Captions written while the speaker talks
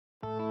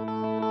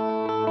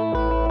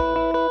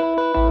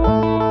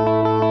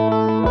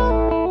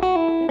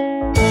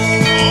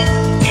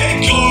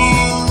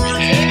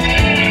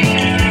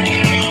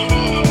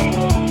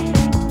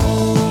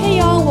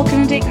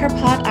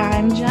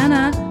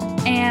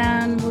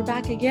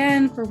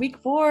again for week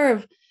 4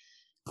 of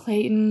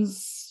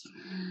Clayton's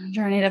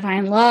journey to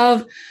find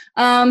love.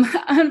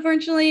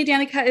 Unfortunately,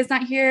 Danica is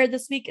not here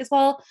this week as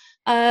well.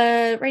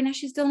 Right now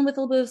she's dealing with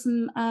a little bit of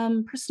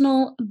some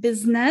personal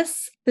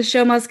business. The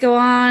show must go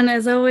on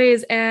as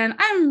always, and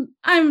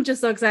I'm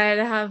just so excited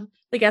to have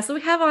the guest that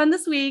we have on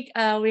this week.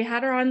 We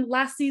had her on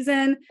last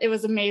season. It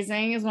was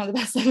amazing. It was one of the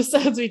best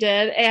episodes we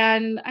did,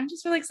 and I'm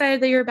just really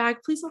excited that you're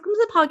back. Please welcome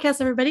to the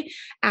podcast, everybody.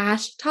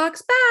 Ash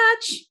Talks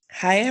Batch.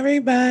 Hi,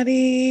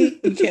 everybody.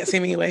 You can't see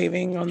me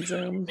waving on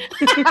Zoom.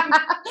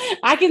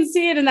 I can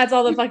see it, and that's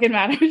all that fucking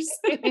matters.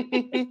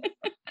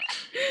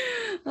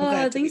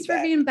 Thanks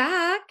for being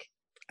back.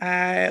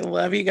 I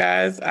love you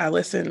guys. I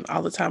listen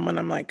all the time when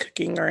I'm like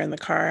cooking or in the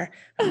car.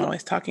 I'm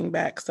always talking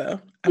back, so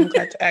I'm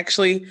glad to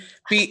actually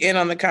be in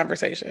on the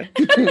conversation.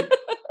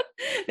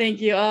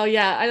 Thank you. Oh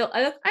yeah,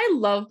 I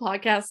love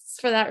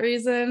podcasts for that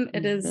reason.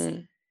 It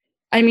is.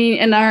 I mean,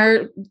 in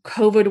our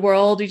COVID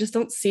world, you just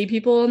don't see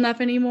people enough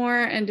anymore,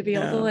 and to be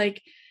able to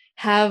like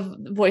have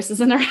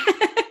voices in their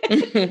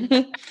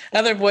head.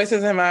 Other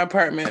voices in my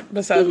apartment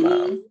besides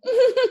mom.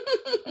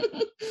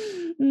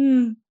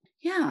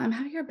 Yeah, I'm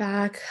happy you're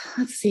back.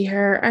 Let's see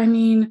her. I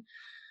mean,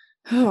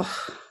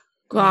 oh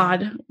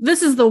God,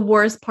 this is the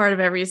worst part of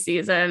every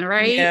season,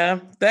 right? Yeah,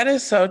 that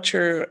is so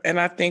true. And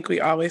I think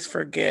we always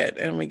forget,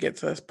 and we get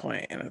to this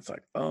point and it's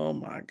like, oh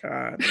my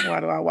God, why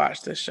do I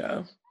watch this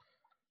show?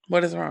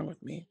 What is wrong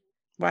with me?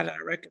 Why did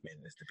I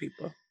recommend this to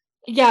people?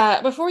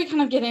 Yeah, before we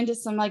kind of get into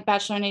some like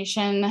Bachelor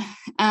Nation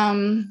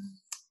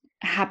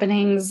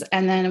happenings,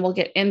 and then we'll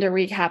get into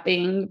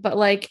recapping, but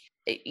like,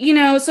 you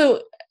know,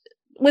 so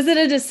was it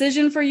a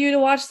decision for you to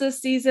watch this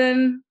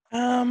season?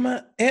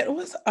 It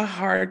was a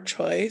hard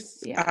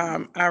choice.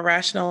 Yeah. I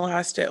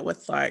rationalized it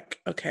with like,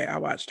 okay, I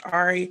watched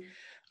Ari,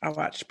 I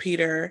watched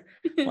Peter,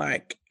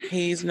 like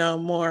he's no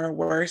more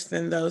worse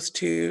than those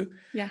two.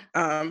 Yeah.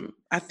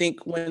 I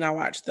think when I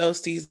watched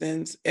those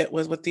seasons, it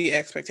was with the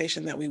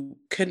expectation that we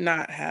could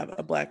not have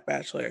a Black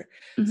Bachelor.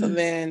 So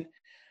then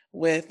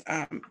with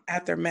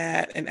after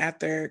Matt and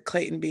after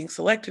Clayton being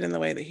selected in the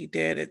way that he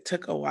did, it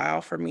took a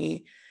while for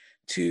me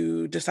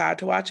to decide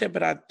to watch it,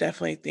 but I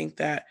definitely think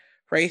that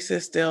race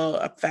is still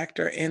a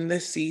factor in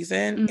this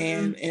season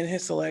and in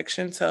his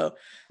selection. So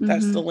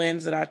that's the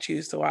lens that I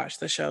choose to watch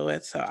the show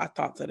with. So I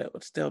thought that it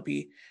would still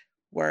be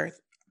worth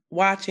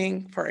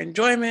watching for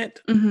enjoyment.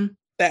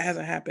 That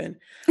hasn't happened.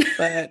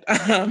 But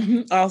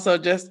also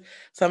just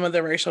some of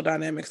the racial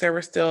dynamics. There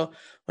were still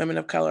women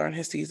of color on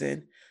his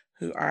season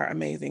who are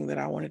amazing that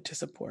I wanted to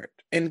support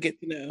and get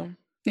to know.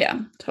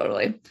 Yeah,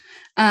 totally.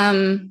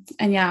 And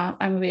yeah,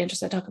 I'm gonna be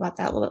interested to talk about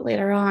that a little bit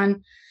later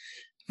on.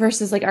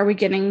 Versus like, are we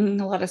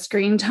getting a lot of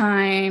screen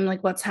time?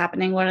 Like, what's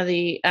happening? What are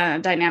the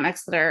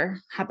dynamics that are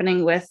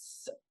happening with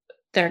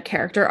their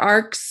character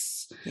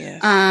arcs?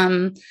 Yes.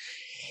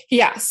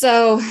 Yeah,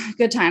 so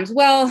good times.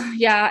 Well,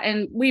 yeah,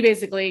 and we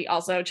basically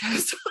also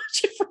chose to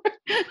watch it for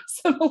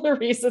similar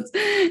reasons.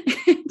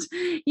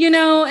 And, you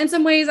know, in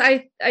some ways,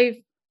 I,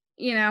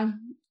 you know,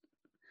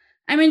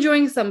 I'm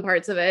enjoying some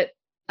parts of it.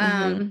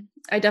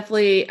 I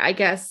definitely, I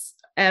guess,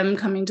 am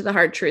coming to the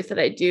hard truth that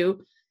I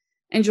do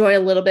enjoy a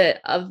little bit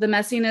of the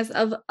messiness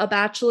of a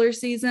Bachelor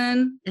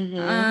season.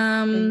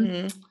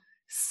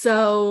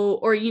 So,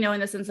 or, you know, in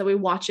the sense that we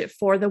watch it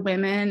for the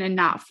women and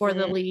not for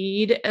the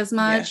lead as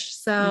much.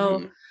 Yes.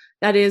 So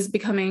that is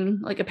becoming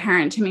like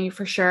apparent to me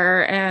for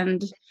sure.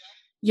 And,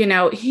 you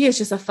know, he is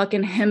just a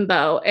fucking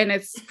himbo, and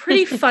it's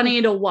pretty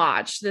funny to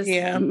watch this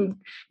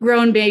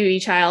grown baby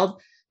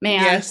child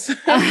man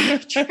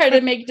try to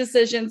make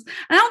decisions.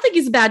 And I don't think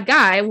he's a bad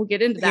guy. We'll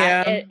get into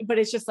that. But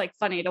it's just like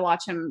funny to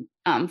watch him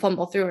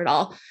fumble through it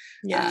all.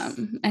 Yes.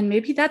 And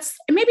maybe that's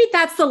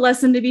the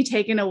lesson to be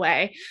taken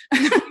away.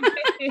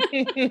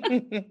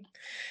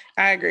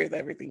 I agree with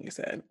everything you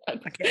said. I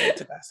can't wait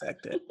to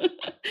dissect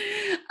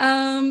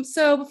it.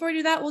 So before we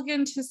do that, we'll get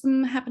into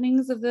some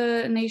happenings of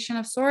the nation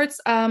of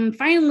sorts.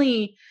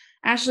 Finally,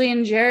 Ashley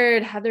and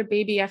Jared had their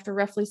baby after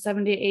roughly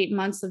 78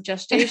 months of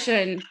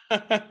gestation.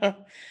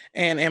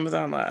 And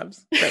Amazon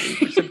Lives that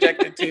we were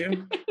subjected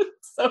to.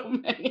 So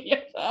many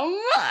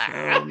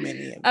of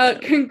them.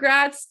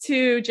 Congrats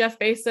to Jeff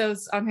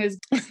Bezos on his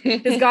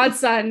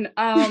godson.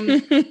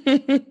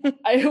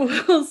 I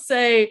will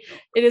say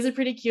it is a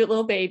pretty cute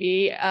little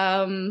baby.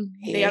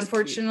 They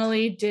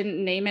unfortunately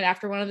didn't name it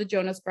after one of the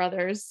Jonas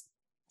brothers.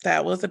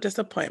 That was a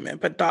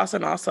disappointment, but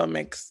Dawson also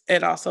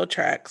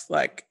tracks,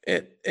 like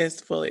it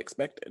is fully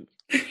expected.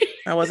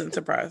 I wasn't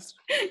surprised.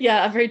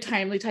 Yeah, a very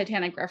timely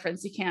Titanic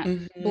reference. You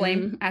can't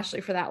blame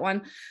Ashley for that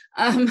one.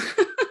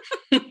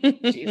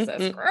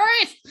 Jesus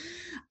Christ.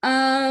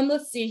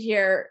 Let's see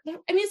here. I mean,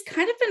 it's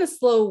kind of been a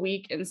slow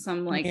week in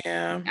some I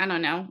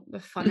don't know, the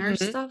funner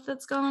stuff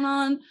that's going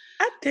on.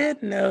 I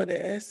did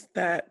notice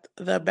that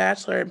the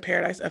Bachelor in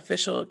Paradise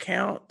official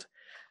account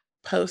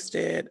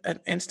posted an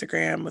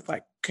Instagram with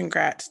like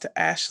congrats to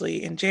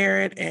Ashley and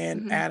Jared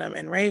and Adam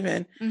and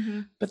Raven.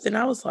 But then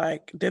I was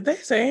like, did they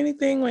say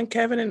anything when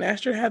Kevin and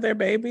Esther had their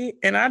baby?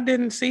 And I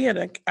didn't see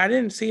it. I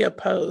didn't see a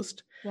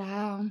post.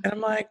 Wow. And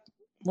I'm like,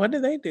 what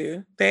did they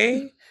do?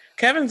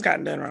 Kevin's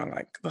gotten done wrong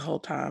like the whole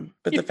time.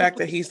 But the fact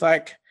that he's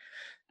like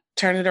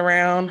turned it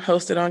around,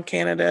 hosted on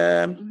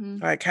Canada,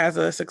 like has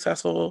a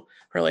successful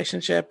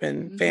relationship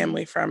and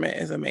family from it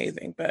is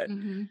amazing. But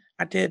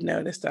I did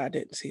notice that I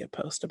didn't see a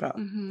post about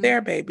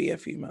their baby a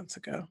few months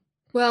ago.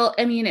 Well,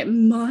 I mean, it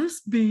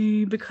must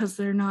be because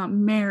they're not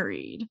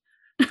married.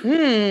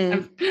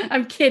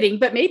 I'm kidding,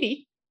 but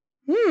maybe.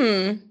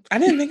 I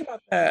didn't think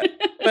about that,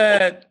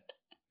 but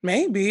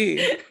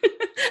maybe.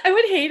 I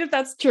would hate if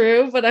that's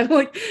true, but I'm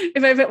like,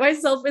 if I put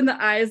myself in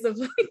the eyes of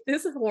like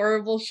this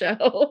horrible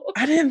show.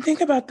 I didn't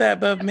think about that,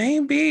 but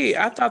maybe.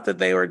 I thought that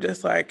they were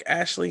just like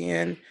Ashley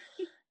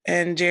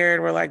and Jared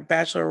were like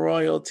Bachelor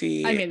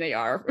royalty. I mean, they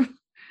are.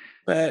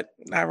 But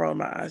I rolled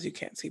my eyes. You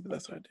can't see, but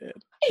that's what I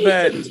did.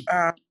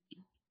 But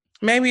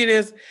maybe it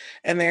is.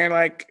 And they're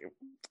like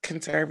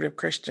conservative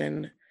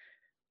Christian,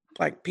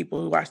 like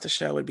people who watch the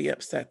show would be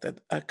upset that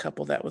a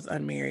couple that was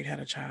unmarried had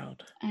a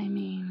child. I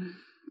mean,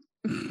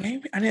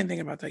 maybe. I didn't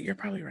think about that. You're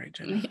probably right,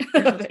 Jenna.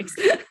 Thanks.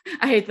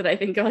 I hate that I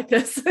think like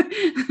this.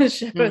 The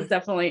show has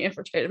definitely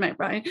infiltrated my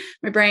brain.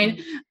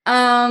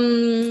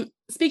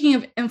 Speaking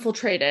of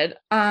infiltrated,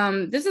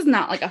 this is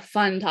not like a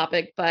fun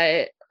topic,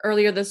 but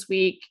earlier this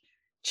week,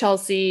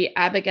 Chelsea,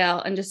 Abigail,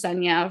 and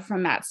Jasenia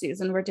from Matt's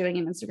season were doing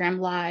an Instagram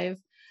live.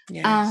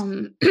 Yes.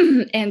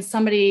 And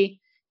somebody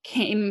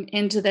came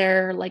into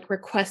their like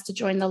request to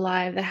join the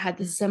live that had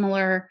the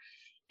similar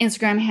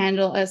Instagram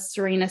handle as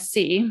Serena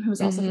C, who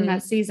was also from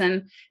that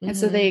season. And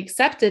so they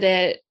accepted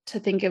it to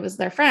think it was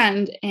their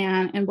friend.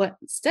 And what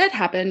instead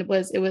happened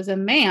was it was a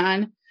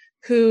man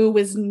who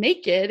was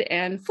naked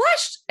and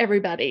flashed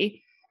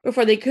everybody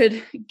before they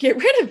could get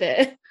rid of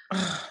it.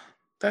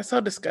 That's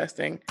so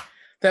disgusting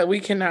that we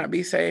cannot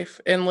be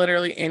safe in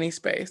literally any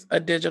space,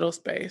 a digital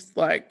space.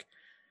 Like,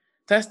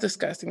 that's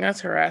disgusting.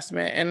 That's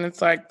harassment. And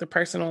it's like the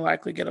person will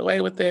likely get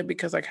away with it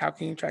because like, how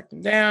can you track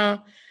them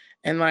down?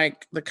 And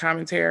like the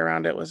commentary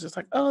around it was just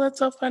like, oh, that's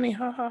so funny.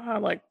 Ha ha ha.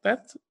 Like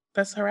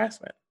that's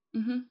harassment.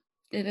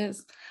 It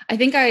is. I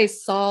think I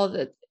saw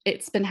that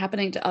it's been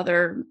happening to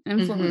other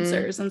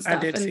influencers and stuff. I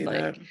did see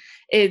like that.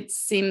 It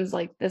seems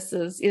like this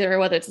is either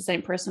whether it's the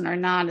same person or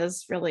not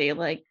is really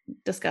like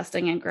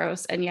disgusting and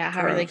gross. And yeah,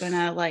 how are they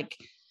gonna like,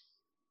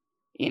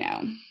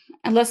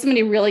 unless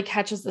somebody really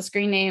catches the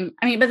screen name.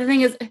 I mean, but the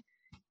thing is,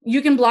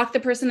 you can block the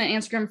person, and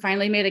Instagram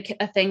finally made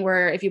a thing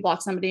where if you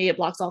block somebody, it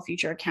blocks all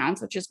future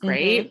accounts, which is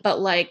great. But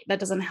like, that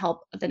doesn't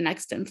help the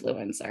next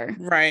influencer.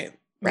 Right.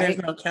 There's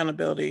no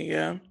accountability.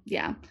 Yeah.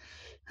 Yeah.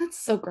 That's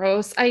so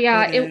gross.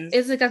 It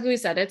is exactly what you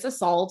said. It's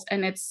assault,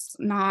 and it's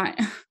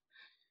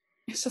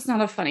just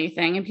not a funny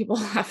thing. And people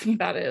laughing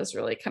about it is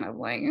really kind of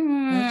like,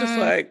 I'm just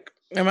like,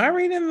 am I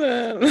reading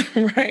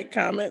the right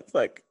comments?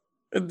 Like,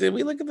 did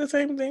we look at the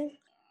same thing?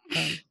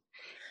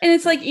 And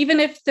it's like,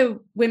 even if the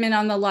women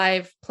on the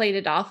live played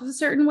it off a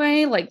certain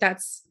way, like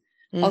that's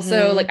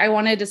also like, I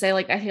wanted to say,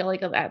 like, I feel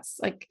like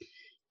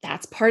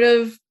that's part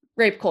of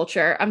rape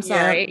culture. I'm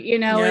sorry,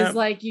 is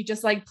like, you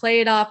just like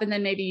play it off and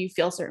then maybe you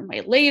feel a certain way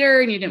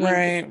later and you didn't want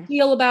to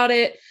feel about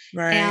it.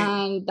 Right.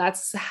 And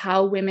that's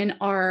how women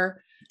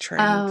are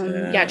trained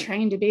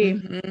to be.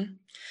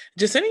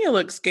 Jasenia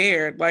looked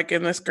scared, like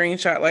in the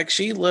screenshot, like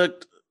she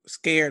looked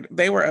scared.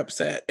 They were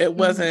upset. It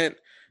wasn't,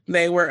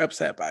 they were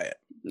upset by it.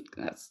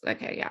 That's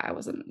okay. Yeah, I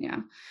wasn't.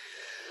 Yeah.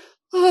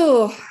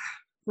 Oh,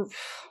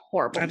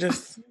 horrible.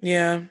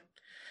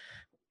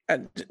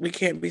 We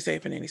can't be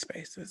safe in any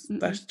spaces.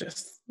 That's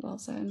just well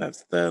said.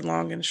 That's the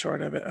long and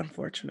short of it,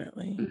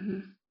 unfortunately.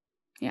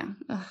 Yeah.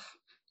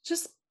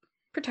 Just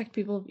protect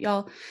people,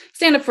 y'all.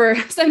 Stand up for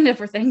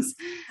things.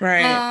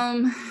 Right.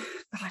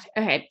 God.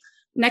 Okay.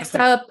 Next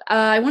up,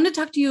 I want to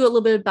talk to you a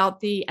little bit about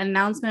the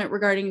announcement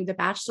regarding The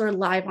Bachelor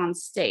Live on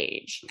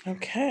Stage.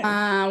 Okay.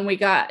 We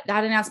got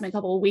that announcement a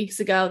couple of weeks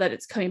ago that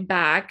it's coming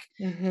back.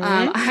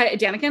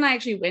 Danica and I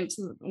actually went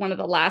to one of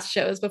the last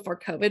shows before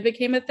COVID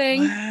became a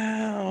thing.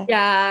 Wow.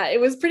 Yeah,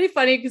 it was pretty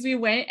funny because we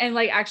went and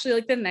like actually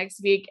like the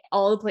next week,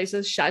 all the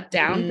places shut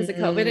down because of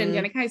COVID. And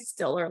Danica and I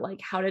still are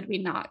like, how did we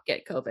not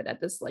get COVID at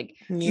this like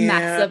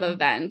massive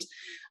event?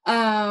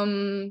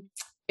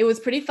 It was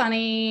pretty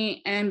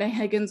funny, and Ben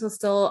Higgins was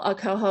still a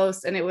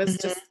co-host, and it was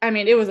just, I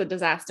mean, it was a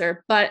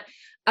disaster, but,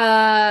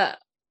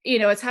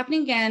 it's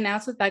happening again. Now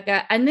it's with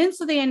Becca. And then,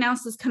 so they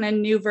announced this kind of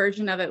new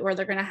version of it where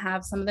they're going to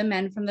have some of the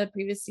men from the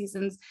previous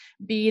seasons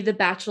be the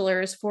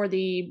bachelors for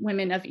the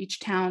women of each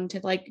town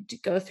to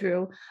go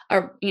through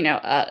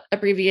a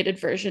abbreviated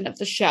version of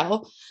the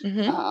show.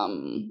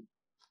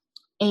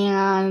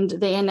 And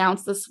they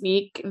announced this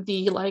week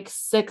the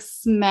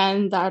 6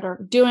 men that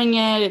are doing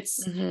it.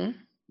 It's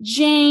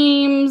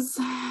James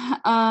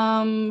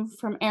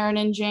from Aaron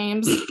and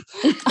James.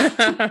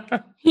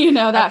 That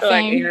I feel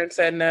like Aaron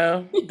said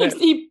no.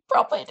 He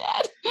probably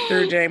did.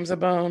 Threw James a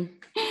bone.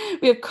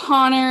 We have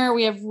Connor,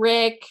 we have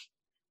Rick,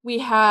 we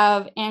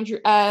have Andrew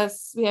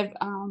S., we have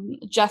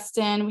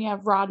Justin, we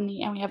have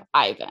Rodney, and we have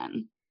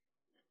Ivan.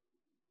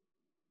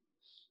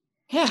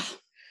 Yeah.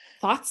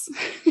 Thoughts?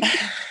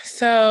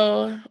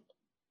 So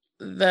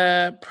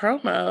the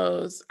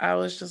promos, I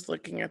was just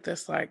looking at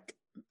this like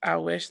I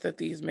wish that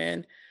these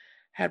men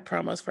had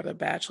promos for The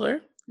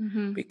Bachelor,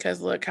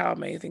 because look how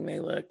amazing they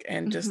look,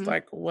 and just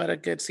like what a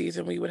good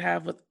season we would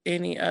have with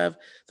any of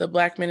the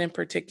Black men in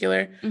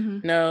particular.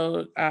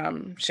 No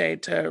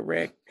shade to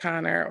Rick,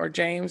 Connor, or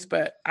James,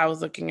 but I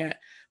was looking at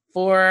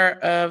 4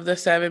 of the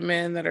 7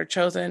 men that are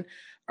chosen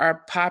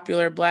are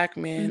popular Black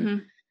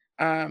men.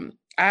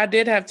 I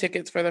did have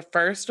tickets for the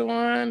first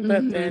one,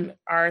 but then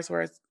ours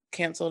were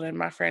canceled, and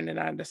my friend and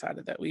I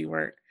decided that we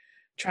weren't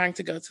trying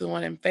to go to the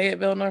one in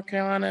Fayetteville, North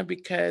Carolina,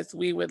 because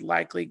we would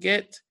likely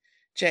get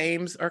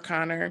James or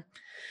Connor.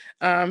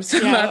 I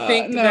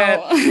think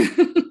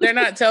that they're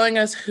not telling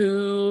us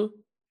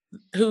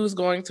who's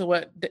going to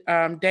what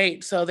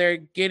date. So they're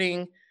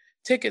getting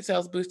ticket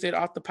sales boosted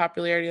off the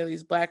popularity of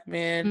these Black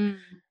men.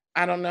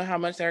 I don't know how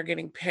much they're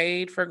getting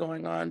paid for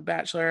going on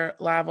Bachelor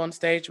live on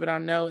stage, but I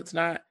know it's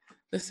not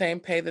the same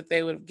pay that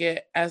they would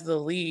get as the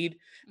lead.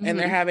 And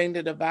they're having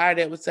to divide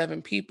it with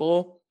 7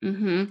 people,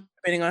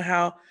 depending on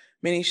how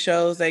many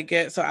shows they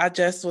get. So I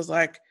just was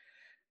like,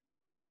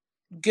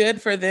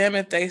 good for them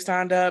if they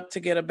signed up to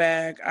get a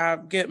bag. I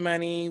get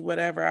money,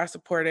 whatever, I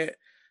support it.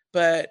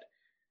 But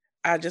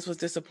I just was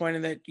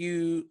disappointed that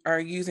you are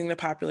using the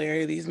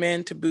popularity of these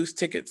men to boost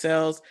ticket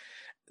sales,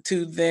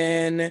 to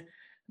then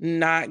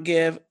not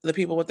give the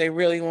people what they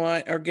really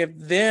want, or give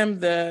them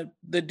the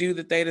due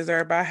that they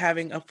deserve by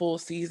having a full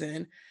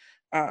season.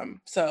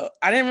 So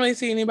I didn't really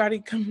see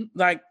anybody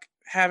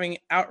having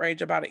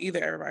outrage about it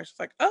either. Everybody's just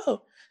like,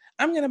 oh,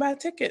 I'm going to buy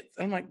tickets.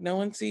 I'm like, no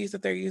one sees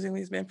that they're using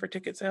these men for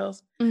ticket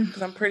sales,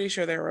 because I'm pretty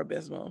sure they were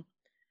abysmal.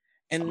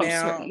 And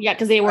now,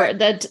 because they were,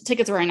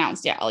 tickets were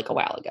announced, like a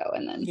while ago.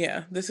 And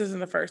then, this isn't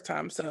the first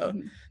time. So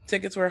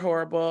tickets were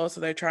horrible. So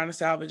they're trying to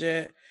salvage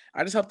it.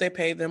 I just hope they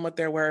paid them what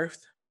they're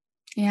worth.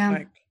 Yeah.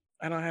 Like,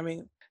 I don't have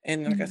any,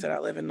 and like I said, I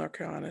live in North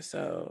Carolina,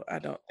 so I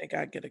don't think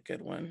I'd get a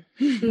good one.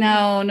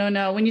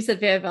 No. When you said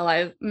Fayetteville,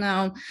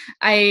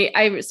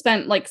 I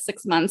spent like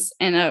 6 months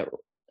in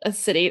a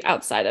city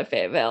outside of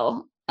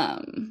Fayetteville. I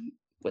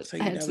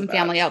had some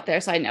family out there,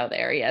 so I know the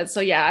area.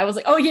 So yeah, I was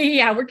like, oh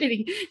yeah, we're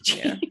getting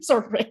James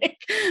or Rick.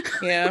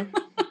 Yeah,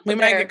 we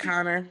might get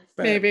Connor,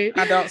 but maybe.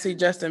 I don't see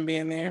Justin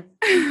being there.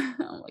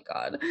 Oh my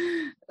God,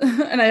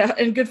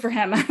 and good for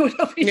him. I would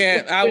hope.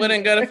 I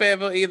wouldn't go to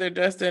Fayetteville either,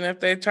 Justin.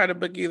 If they try to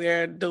book you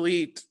there,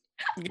 delete,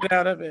 get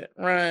out of it,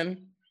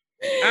 run.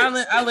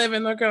 I live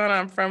in North Carolina.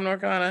 I'm from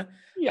North Carolina.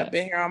 Yeah. I've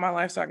been here all my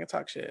life, so I can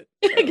talk shit.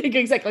 So.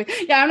 Exactly.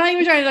 Yeah, I'm not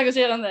even trying to talk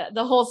shit on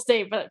the whole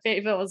state, but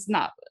Fayetteville was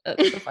not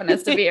the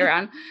funnest to be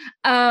around.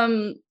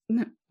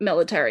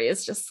 Military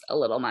is just a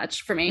little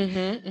much for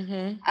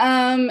me.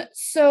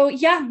 So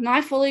yeah, no,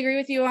 I fully agree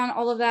with you on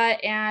all of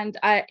that, and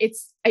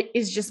it's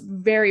just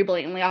very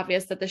blatantly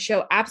obvious that the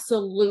show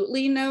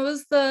absolutely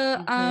knows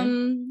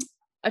the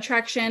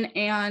attraction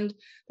and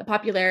the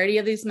popularity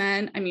of these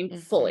men. I mean,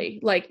 fully.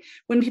 Like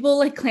when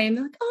people claim,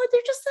 they're like, oh,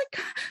 they're just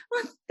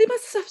they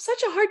must have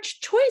such a hard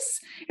choice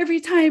every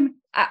time.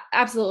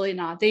 Absolutely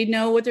not. They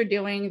know what they're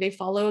doing. They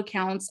follow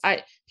accounts.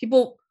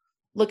 People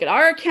look at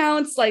our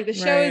accounts. Like the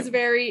show is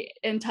very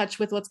in touch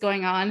with what's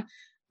going on.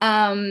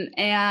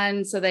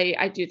 And so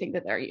I do think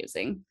that they're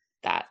using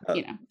that,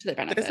 to their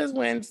benefit. This is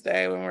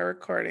Wednesday when we're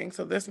recording.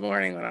 So this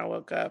morning when I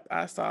woke up,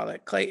 I saw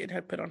that Clayton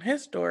had put on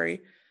his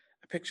story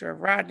picture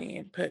of Rodney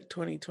and put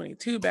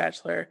 2022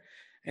 Bachelor,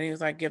 and he was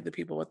like, give the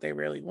people what they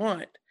really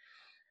want.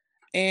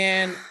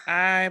 And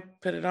I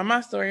put it on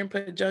my story and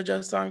put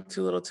JoJo's song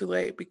Too Little Too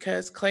Late,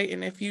 because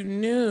Clayton, if you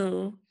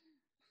knew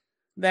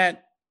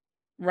that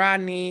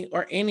Rodney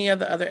or any of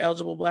the other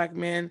eligible Black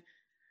men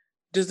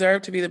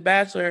deserved to be the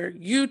Bachelor,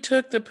 you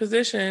took the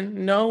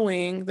position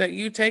knowing that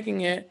you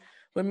taking it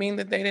would mean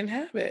that they didn't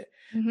have it.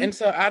 And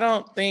so I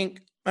don't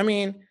think,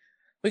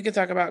 we could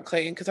talk about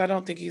Clayton because I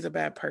don't think he's a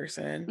bad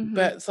person,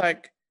 but it's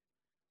like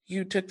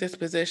you took this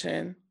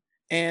position,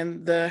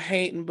 and the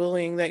hate and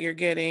bullying that you're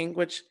getting,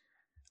 which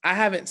I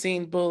haven't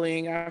seen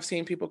bullying. I've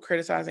seen people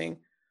criticizing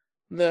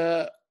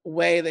the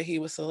way that he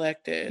was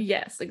selected.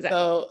 Yes, exactly.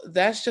 So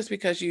that's just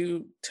because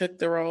you took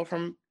the role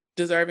from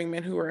deserving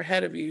men who were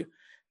ahead of you.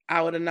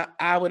 I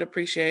would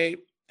appreciate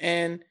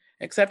and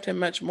accept him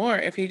much more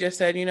if he just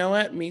said, you know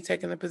what, me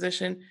taking the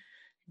position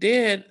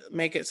did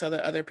make it so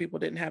that other people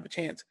didn't have a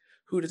chance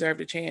who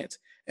deserved a chance.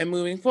 And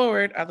moving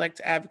forward, I'd like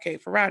to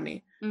advocate for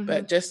Rodney.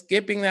 But just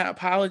skipping that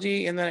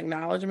apology and that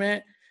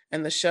acknowledgement,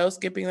 and the show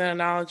skipping that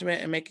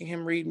acknowledgement and making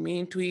him read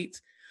mean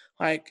tweets,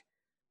 like,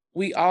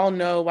 we all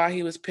know why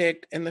he was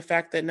picked, and the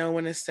fact that no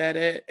one has said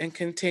it and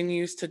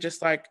continues to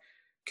just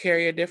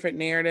carry a different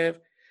narrative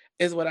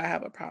is what I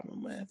have a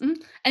problem with.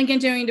 And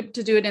continuing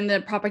to do it in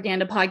the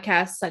propaganda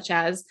podcasts, such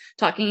as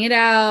Talking It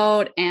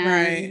Out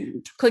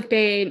and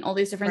Clickbait and all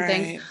these different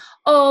things.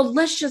 Oh,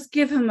 let's just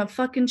give him a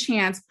fucking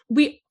chance.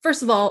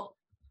 First of all,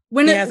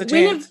 when has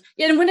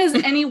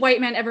any white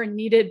man ever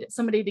needed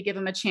somebody to give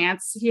him a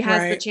chance? He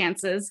has the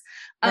chances.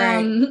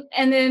 And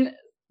then,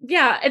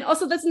 and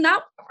also that's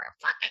not what we're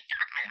fucking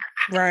talking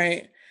about.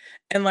 Right.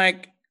 And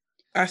like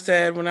I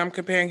said, when I'm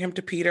comparing him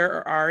to Peter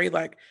or Ari,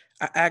 I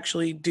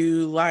actually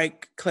do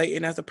like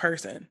Clayton as a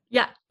person.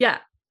 Yeah.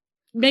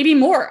 maybe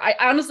more. I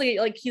honestly,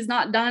 like, he's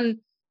not done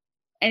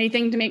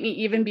anything to make me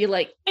even be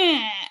like,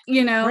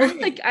 you know,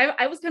 right. Like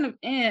I was kind of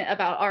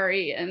about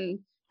Ari, and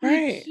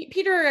right.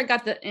 Peter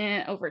got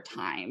the over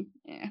time,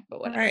 but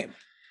whatever. Right.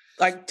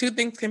 Like, two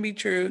things can be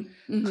true.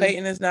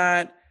 Clayton is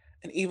not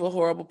an evil,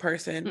 horrible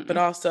person, but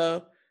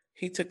also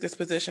he took this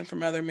position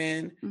from other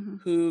men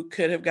who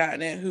could have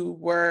gotten it, who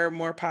were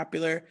more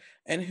popular,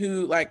 and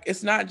who, like,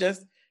 it's not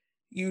just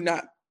you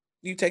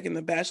taking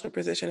the bachelor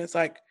position. It's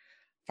like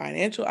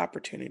financial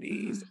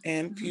opportunities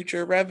and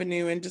future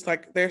revenue, and just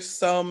like there's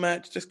so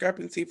much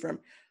discrepancy from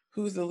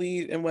who's the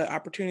lead and what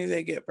opportunities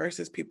they get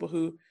versus people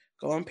who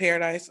go on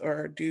Paradise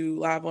or do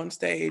live on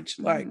stage.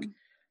 Like,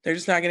 they're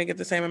just not going to get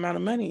the same amount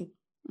of money.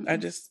 I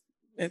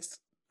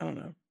don't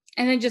know.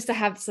 And then just to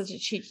have such a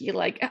cheeky,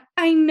 like,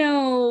 I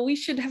know we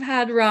should have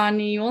had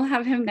Ronnie, we'll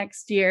have him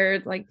next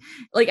year. Like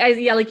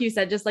you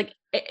said, just like,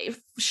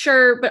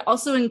 sure, but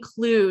also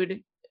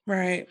include,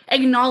 right,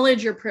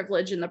 acknowledge your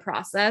privilege in the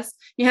process.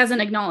 He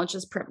hasn't acknowledged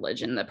his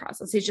privilege in the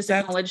process. He's just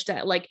acknowledged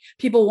that, like,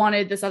 people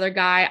wanted this other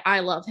guy.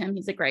 I love him.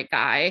 He's a great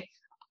guy.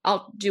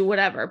 I'll do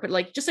whatever, but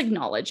like, just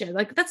acknowledge it.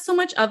 Like, that's so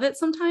much of it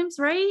sometimes,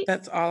 right?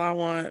 That's all I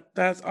want.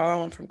 That's all I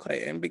want from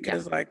Clayton,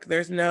 because like,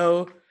 there's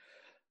no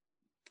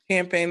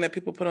campaign that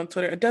people put on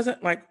Twitter. It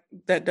doesn't, like,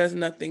 that does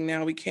nothing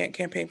now. We can't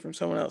campaign from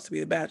someone else to be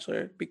the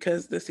Bachelor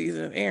because the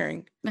season is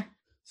airing.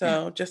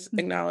 So just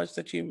acknowledge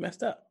that you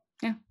messed up.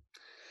 Yeah.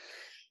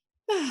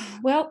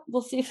 Well,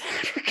 we'll see if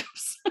that ever comes.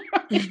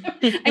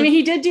 I mean,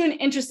 he did do an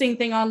interesting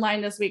thing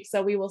online this week,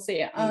 so we will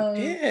see.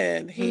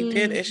 He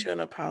did issue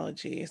an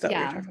apology. Is that what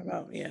you're talking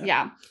about?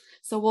 Yeah.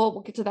 So we'll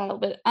get to that a little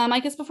bit. I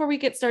guess before we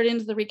get started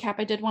into the recap,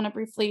 I did want to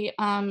briefly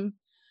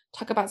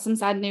talk about some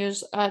sad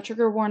news.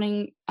 Trigger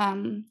warning,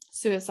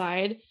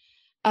 suicide.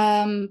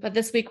 But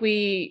this week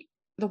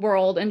the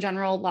world in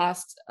general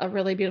lost a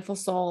really beautiful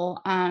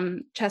soul.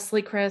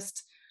 Cheslie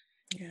Kryst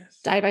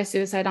died by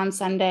suicide on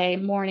Sunday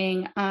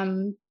morning.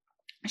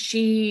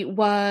 She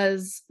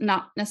was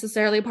not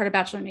necessarily a part of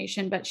Bachelor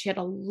Nation, but she had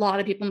a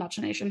lot of people in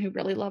Bachelor Nation who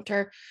really loved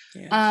her.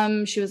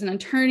 She was an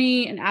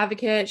attorney, an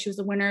advocate. She was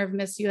the winner of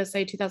Miss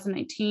USA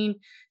 2019.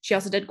 She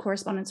also did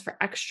correspondence for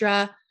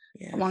Extra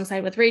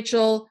alongside with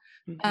Rachel.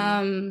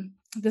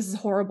 This is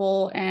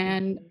horrible.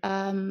 And,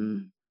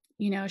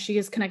 she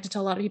is connected to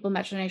a lot of people in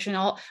Bachelor Nation.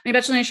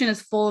 Bachelor Nation is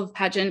full of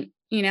pageant,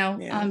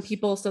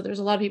 people. So there's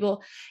a lot of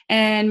people.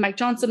 And Mike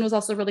Johnson was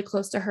also really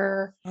close to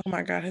her. Oh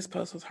my God, his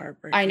post was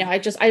heartbreaking. I know.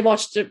 I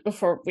watched it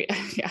before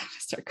I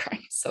started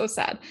crying. So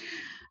sad.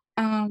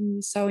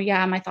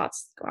 My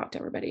thoughts go out to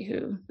everybody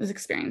who is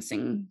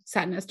experiencing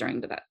sadness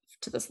during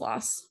to this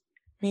loss.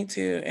 Me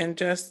too. And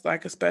just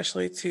like,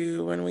 especially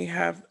too, when we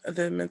have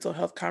the mental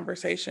health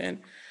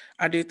conversation,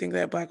 I do think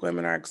that Black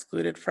women are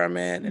excluded from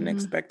it and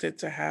expected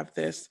to have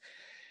this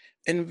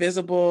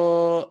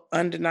invisible,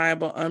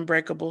 undeniable,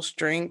 unbreakable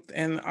strength,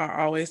 and are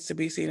always to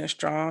be seen as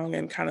strong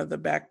and kind of the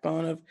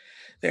backbone of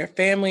their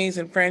families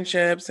and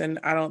friendships. And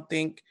I don't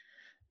think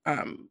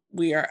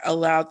we are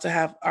allowed to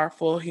have our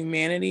full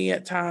humanity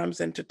at times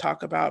and to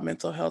talk about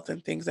mental health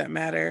and things that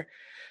matter.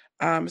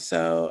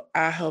 So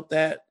I hope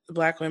that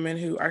Black women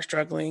who are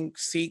struggling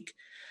seek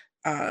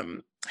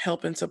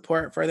help and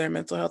support for their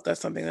mental health.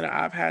 That's something that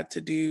I've had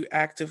to do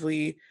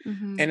actively.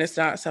 And it's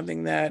not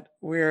something that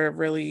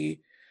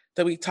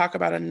that we talk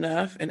about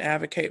enough and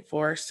advocate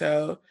for.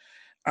 So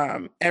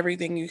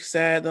everything you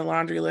said, the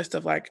laundry list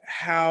of like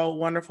how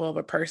wonderful of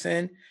a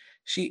person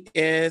she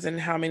is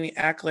and how many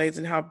accolades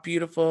and how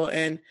beautiful,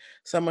 and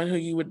someone who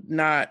you would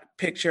not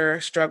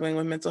picture struggling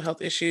with mental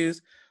health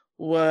issues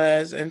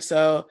was. And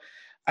so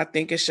I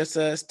think it's just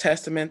a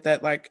testament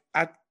that, like,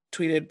 I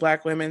tweeted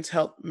Black women's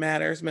health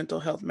matters, mental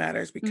health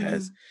matters,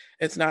 because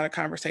it's not a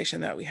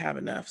conversation that we have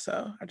enough.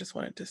 So I just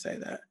wanted to say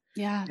that.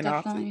 Yeah, and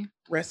definitely.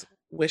 Also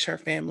wish her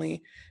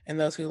family and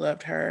those who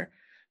loved her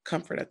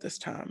comfort at this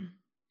time.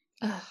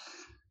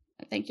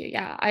 Thank you.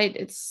 Yeah,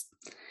 I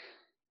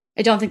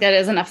don't think that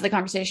is enough of the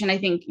conversation. I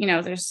think,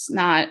 there's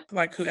not,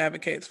 like, who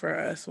advocates for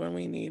us when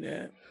we need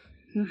it.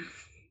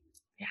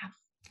 Yeah,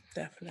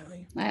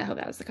 definitely. I hope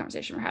that's the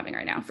conversation we're having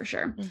right now, for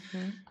sure.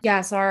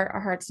 Yeah, so our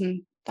hearts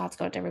and thoughts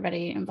go out to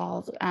everybody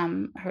involved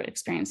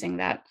experiencing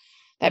that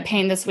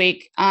pain this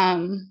week.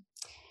 And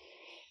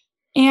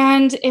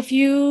if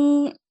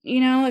you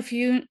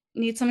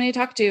need somebody to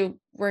talk to,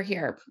 we're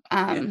here.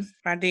 Yes,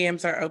 my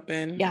DMs are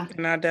open. Yeah.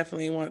 And I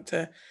definitely want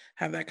to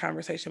have that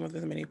conversation with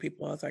as many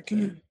people as I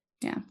can.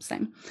 Yeah,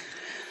 same.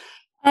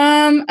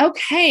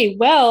 Okay,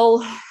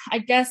 well, I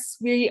guess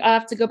we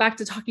have to go back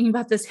to talking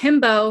about this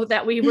himbo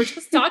that we were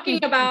just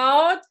talking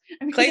about.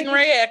 Clayton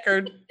Ray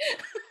Eckerd.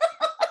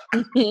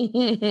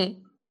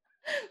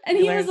 And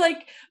he was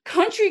like,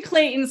 Country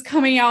Clayton's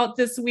coming out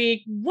this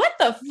week. What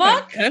the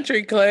fuck?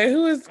 Country Clay?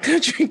 Who is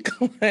Country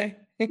Clay?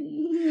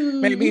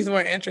 Maybe he's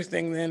more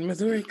interesting than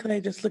Missouri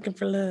Clay, just looking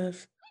for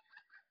love.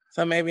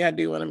 So maybe I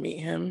do want to meet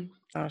him.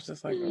 I was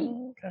just like,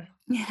 oh, okay.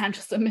 Yeah, I'm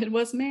just a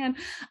Midwest man.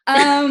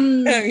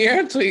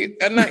 Your tweet,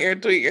 not your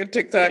tweet, your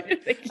TikTok.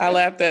 I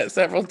laughed at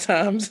several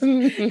times.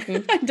 I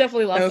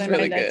definitely lost my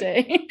mind that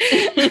day.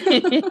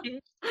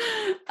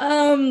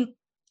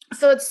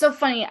 So it's so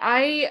funny.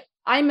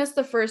 I missed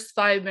the first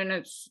 5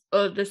 minutes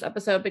of this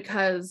episode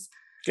because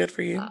good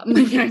for you.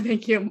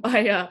 Thank you.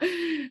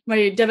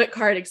 My debit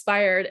card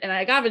expired and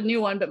I got a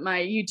new one, but my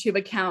YouTube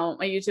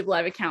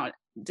live account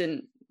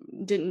didn't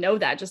know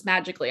that just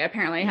magically.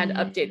 Apparently I had to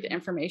update the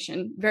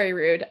information. Very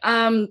rude.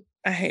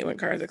 I hate when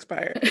cards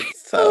expire.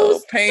 It's so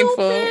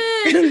painful.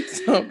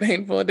 So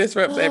painful. It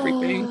disrupts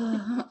everything.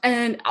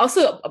 And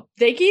also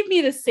they gave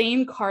me the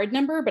same card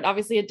number, but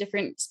obviously a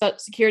different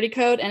security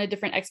code and a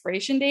different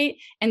expiration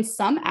date. And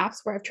some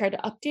apps where I've tried to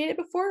update it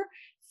before,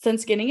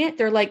 since getting it,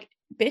 they're like,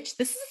 bitch,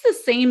 this is the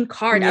same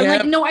card. Yep. I'm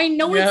like, no, I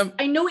know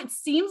it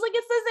seems like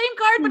it's the same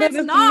card, but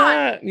it's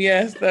not.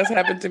 Yes, that's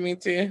happened to me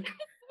too.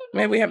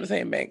 Maybe we have the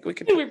same bank. We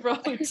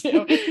probably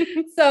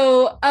do.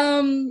 So,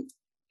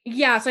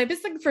 yeah, so I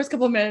missed like the first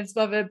couple of minutes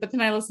of it, but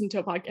then I listened to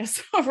a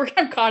podcast where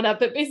I'm caught up.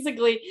 But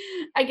basically,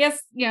 I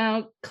guess,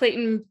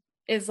 Clayton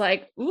is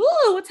like,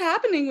 ooh, what's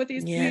happening with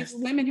these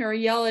women who are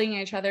yelling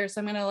at each other?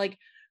 So I'm going to like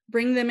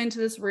bring them into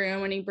this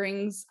room, and he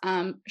brings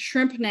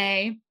Shrimp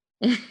Nay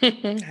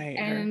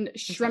and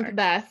Shrimp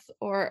Beth,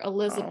 or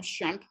Elizabeth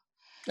Shrimp.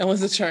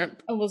 Elizabeth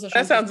Shrimp.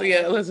 That sounds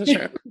Elizabeth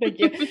Shrimp. Thank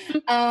you.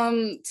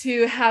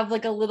 To have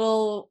like a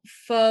little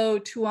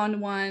faux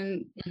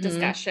 2-on-1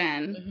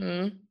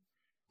 discussion.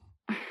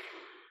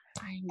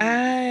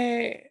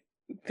 I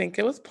think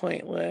it was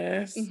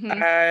pointless.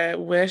 I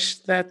wish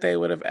that they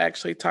would have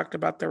actually talked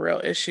about the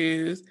real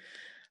issues.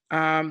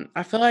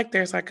 I feel like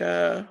there's like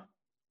a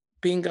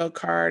bingo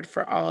card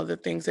for all of the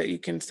things that you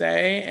can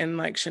say, and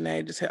like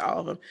Shanae just hit all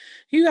of them.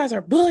 You guys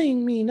are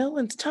bullying me. No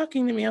one's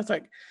talking to me. I was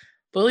like,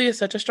 bully is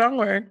such a strong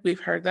word. We've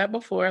heard that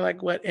before.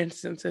 Like, what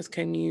instances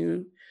can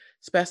you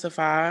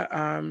specify?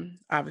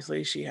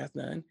 Obviously, she has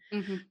none.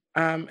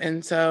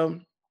 And so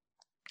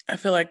I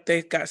feel like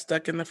they got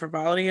stuck in the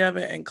frivolity of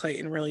it, and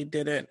Clayton really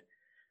didn't,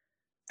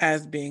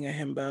 as being a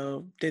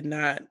himbo, did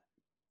not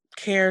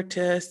care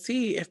to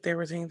see if there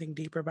was anything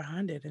deeper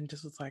behind it, and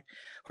just was like,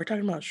 we're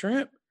talking about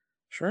shrimp.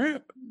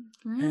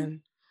 And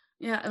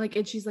yeah, like,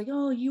 and she's like,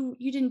 oh, you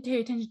didn't pay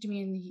attention to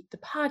me in the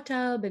hot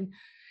tub, and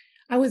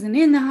I wasn't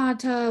in the hot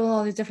tub,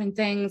 all these different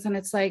things. And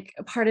it's like,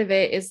 a part of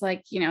it is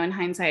like, in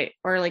hindsight,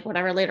 or like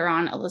whatever later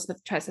on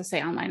Elizabeth tries to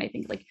say online, I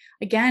think, like,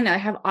 again, I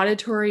have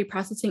auditory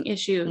processing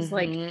issues.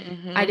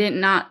 I did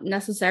not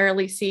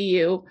necessarily see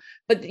you,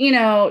 but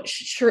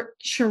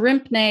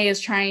Shrimp Nay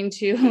is trying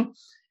to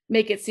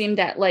make it seem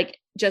that like,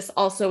 just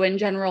also in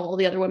general,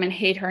 the other women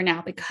hate her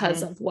now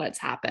because of what's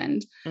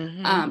happened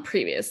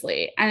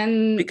previously,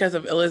 and because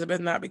of Elizabeth,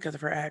 not because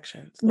of her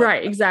actions.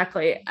 Right,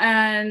 exactly.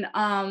 And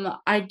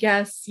I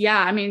guess,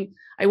 I mean,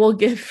 I will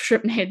give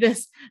Shrimp Nay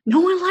this.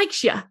 No one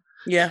likes you.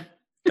 Yeah,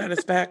 that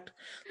is fact.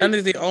 That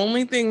is the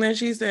only thing that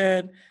she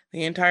said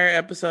the entire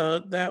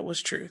episode that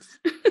was truth.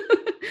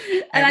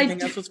 And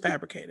everything else was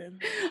fabricated.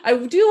 I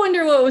do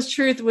wonder what was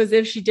truth was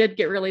if she did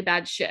get really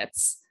bad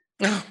shits.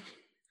 Oh.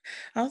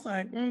 I was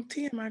like,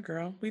 TMI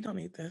girl, we don't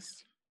need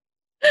this.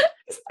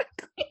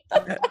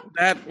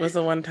 that was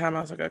the one time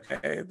I was like,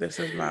 okay, this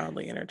is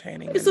mildly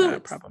entertaining and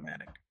not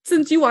problematic.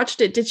 Since you watched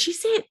it, did she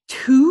say it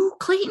to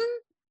Clayton?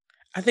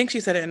 I think she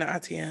said it in the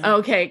ITM.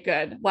 Okay,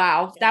 good.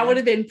 Wow. That would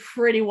have been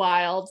pretty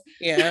wild.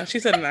 Yeah, she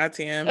said in the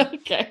ITM.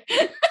 Okay.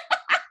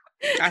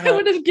 I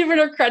would have given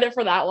her credit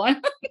for that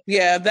one.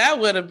 Yeah, that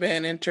would have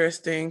been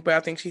interesting, but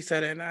I think she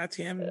said it in the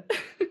ITM.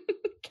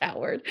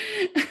 Coward.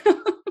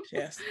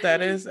 Yes,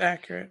 that is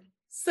accurate.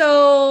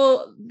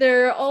 So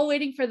they're all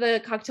waiting for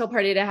the cocktail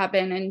party to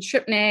happen, and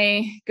Shrimp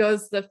Nay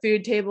goes to the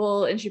food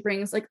table and she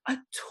brings like a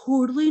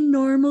totally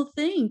normal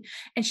thing,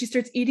 and she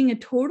starts eating a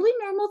totally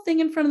normal thing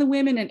in front of the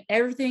women, and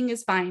everything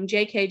is fine.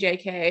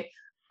 JK.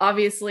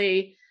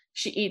 Obviously,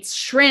 she eats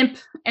shrimp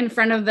in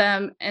front of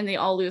them, and they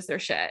all lose their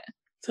shit.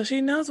 So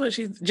she knows what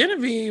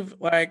Genevieve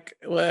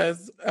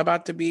was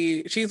about to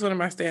be. She's one of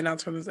my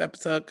standouts from this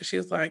episode, because she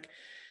was like,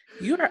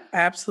 you are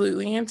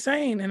absolutely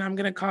insane, and I'm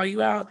going to call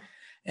you out.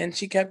 And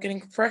she kept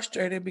getting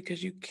frustrated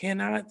because you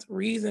cannot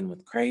reason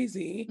with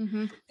crazy.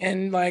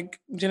 And like,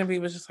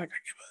 Genevieve was just like, I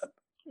give up.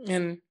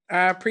 And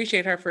I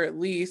appreciate her for at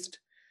least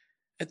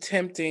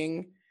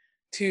attempting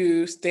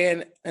to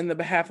stand in the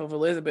behalf of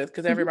Elizabeth,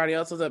 because everybody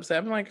else was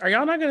upset. I'm like, are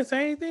y'all not going to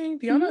say anything?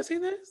 Do y'all not see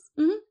this?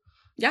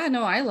 Yeah,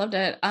 no, I loved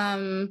it.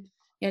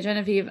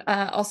 Genevieve,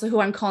 also who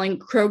I'm calling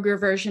Kroger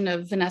version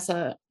of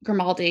Vanessa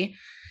Grimaldi.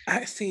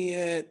 I see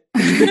it.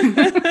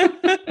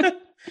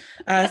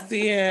 I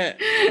see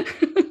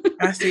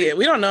it.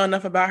 We don't know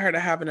enough about her to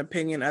have an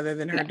opinion other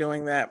than her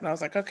doing that. But I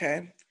was like,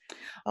 okay.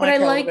 I like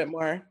a little bit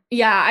more.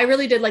 Yeah, I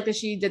really did like that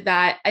she did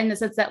that, in the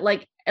sense that,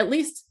 like, at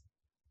least,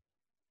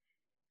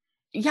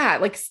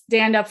 like,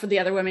 stand up for the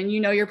other women.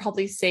 You're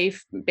probably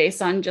safe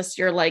based on just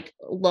your like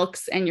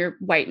looks and your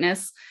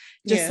whiteness.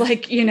 Just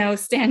like,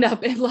 stand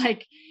up and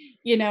like,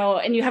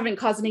 and you haven't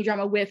caused any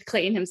drama with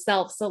Clayton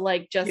himself. So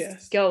like,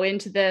 just go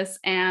into this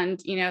and,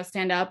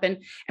 stand up.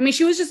 And I mean,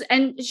 she was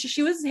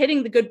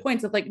hitting the good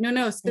points of like,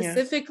 no,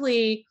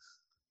 specifically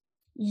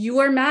you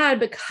are mad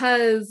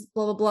because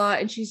blah, blah, blah.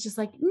 And she's just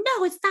like,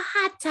 no, it's the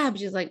hot tub.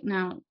 She's like,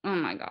 no, oh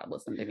my God,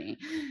 listen to me.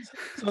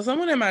 So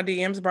someone in my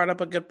DMs brought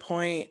up a good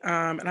point,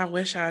 and I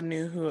wish I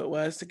knew who it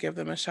was to give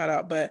them a shout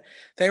out, but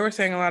they were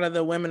saying a lot of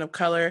the women of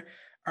color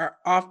are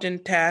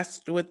often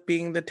tasked with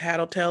being the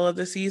tattletale of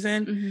the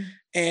season, mm-hmm.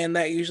 and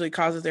that usually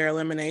causes their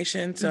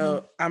elimination. So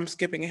mm-hmm. I'm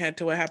skipping ahead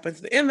to what happens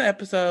at the end of the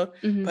episode,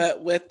 mm-hmm.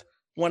 but with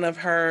one of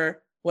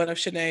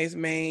Shanae's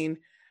main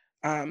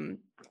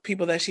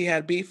people that she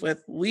had beef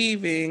with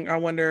leaving, I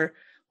wonder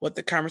what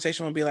the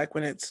conversation will be like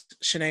when it's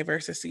Shanae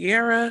versus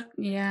Sierra.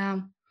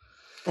 Yeah.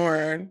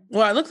 Or,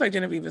 well, it looks like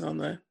Genevieve is on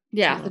the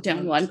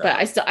down one, so. But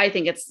I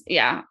think it's,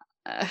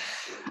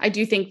 I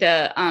do think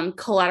the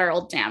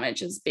collateral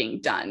damage is being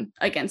done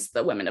against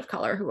the women of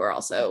color who are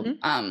also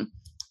mm-hmm.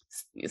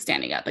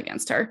 Standing up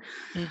against her.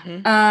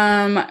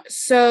 Mm-hmm.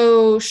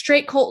 So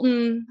Straight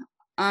Colton,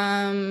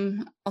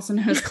 also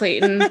known as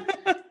Clayton,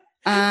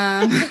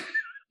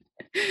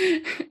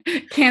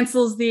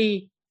 cancels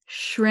the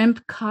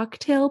shrimp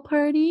cocktail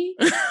party.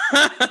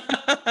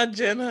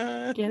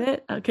 Jenna, get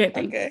it? Okay,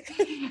 thank you.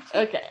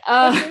 Okay,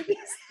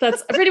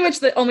 that's pretty much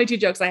the only two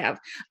jokes I have.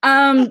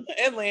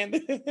 It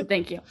landed.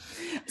 Thank you.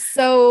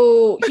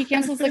 So he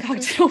cancels the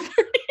cocktail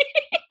party.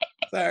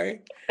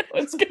 Sorry.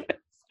 That's good.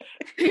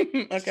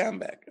 Okay, I'm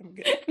back. I'm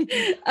good.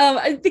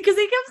 Because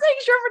he kept saying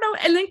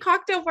shrimp and then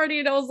cocktail party,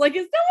 and I was like,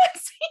 is no one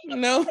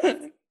saying? No.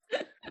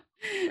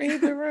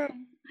 Read the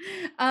room.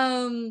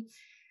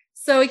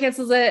 So he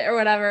cancels it or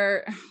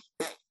whatever.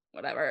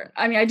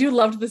 I mean, I do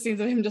love the scenes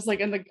of him just like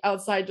in the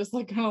outside, just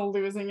like kind of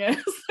losing it.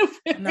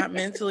 I'm not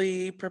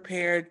mentally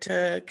prepared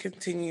to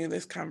continue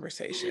this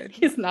conversation.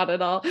 He's not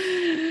at all.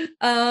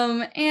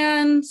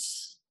 And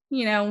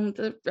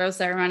the rose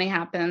ceremony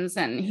happens,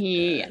 and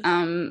he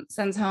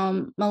sends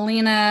home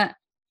Melina,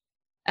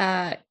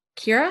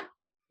 Kira.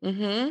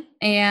 Mm-hmm.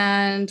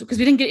 And because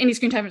we didn't get any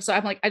screen time, so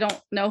I'm like, I don't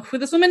know who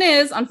this woman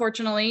is,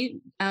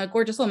 unfortunately.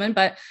 Gorgeous woman,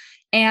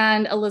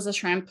 and Eliza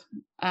Shrimp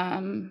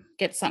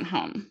gets sent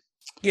home.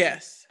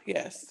 Yes.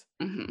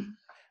 Mm-hmm.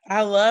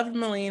 I loved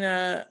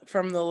Melina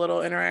from the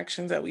little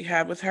interactions that we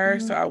had with her,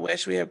 mm-hmm. so I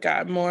wish we have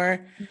gotten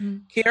more. Mm-hmm.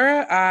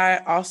 Kira, I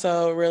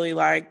also really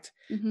liked.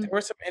 Mm-hmm. There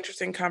was some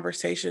interesting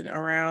conversation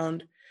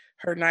around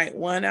her night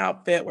one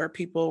outfit where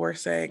people were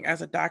saying,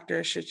 as a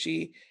doctor, should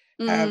she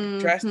have mm-hmm.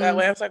 dressed that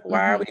way? I was like, why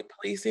mm-hmm. are we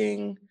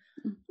policing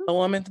a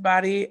woman's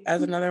body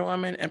as another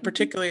woman, and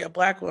particularly a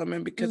Black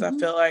woman? Because mm-hmm. I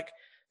feel like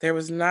there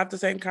was not the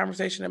same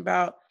conversation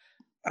about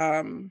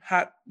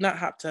not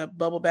hot tub,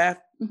 bubble bath,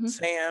 mm-hmm.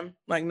 Sam.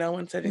 Like, no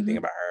one said anything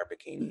mm-hmm. about her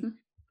bikini.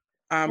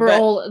 Mm-hmm. Or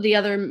all the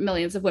other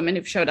millions of women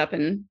who've showed up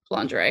in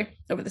lingerie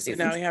over the seasons.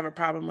 Now we have a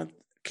problem with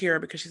Kira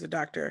because she's a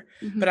doctor.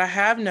 Mm-hmm. But I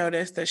have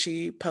noticed that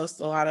she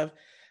posts a lot of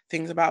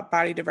things about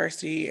body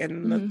diversity.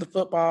 And mm-hmm. the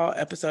football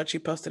episode, she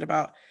posted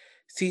about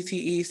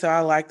CTE. So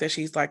I like that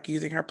she's like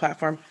using her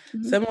platform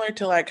mm-hmm. similar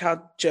to like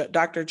how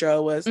Dr.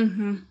 Joe was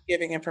mm-hmm.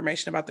 giving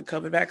information about the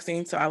COVID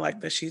vaccine. So I like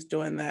that she's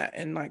doing that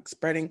and like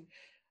spreading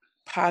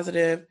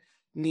positive,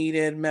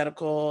 needed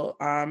medical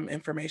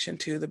information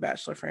to the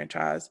Bachelor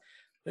franchise,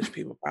 which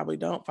people probably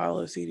don't follow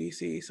the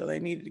CDC, so they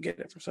needed to get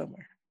it from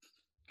somewhere.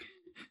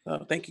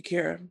 So thank you,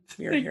 Kira.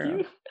 You're a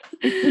hero.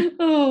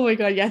 Oh my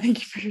God. Yeah, thank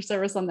you for your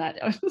service on that.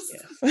 Yes.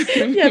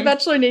 Yeah,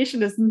 Bachelor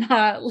Nation is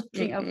not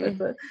looking up at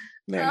the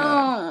my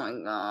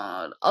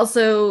God.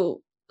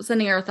 Also,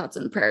 sending our thoughts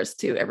and prayers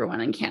to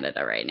everyone in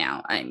Canada right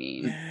now. I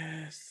mean,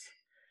 yes.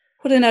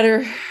 What an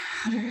utter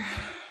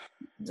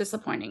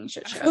disappointing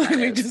shit show.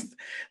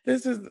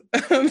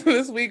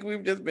 This week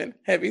we've just been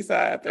heavy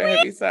sigh after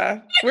heavy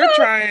sigh. We're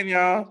trying,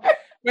 y'all.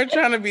 We're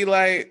trying to be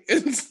light.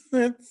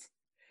 Let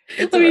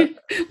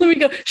me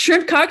go.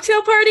 Shrimp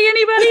cocktail party,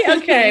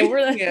 anybody? Okay,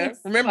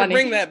 remember, funny.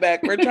 Bring that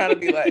back. We're trying to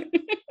be light.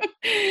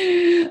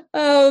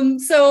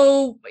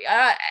 So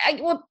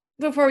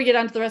before we get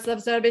on to the rest of the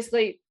episode,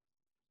 basically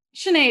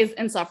Shanae is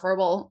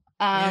insufferable.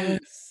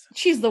 Yes.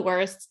 She's the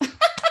worst.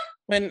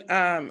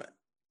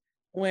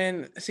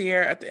 When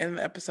Sierra at the end of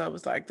the episode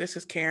was like, this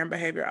is Karen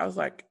behavior, I was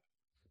like,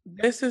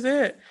 this is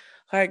it.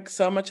 Like,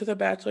 so much of The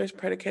Bachelor is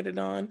predicated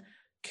on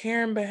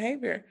Karen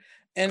behavior.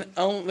 And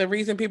the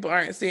reason people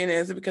aren't seeing it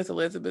is because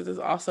Elizabeth is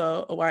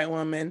also a white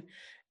woman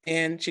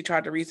and she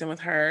tried to reason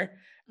with her.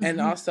 Mm-hmm.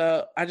 And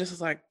also, I just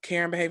was like,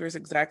 Karen behavior is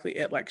exactly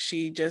it. Like,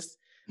 she just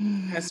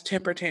has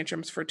temper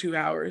tantrums for 2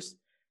 hours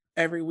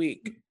every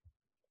week,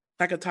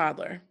 like a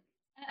toddler.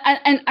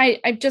 And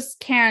I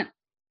just can't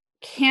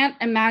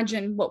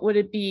imagine what would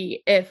it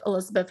be if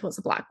Elizabeth was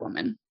a Black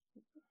woman.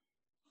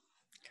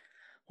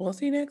 We'll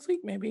see next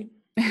week, maybe.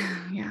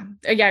 Yeah,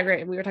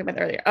 great. We were talking about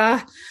that earlier.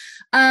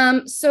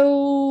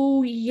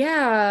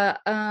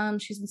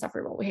 She's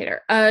insufferable. We hate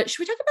her. Should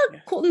we talk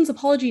about Colton's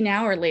apology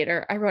now or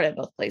later? I wrote it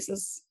both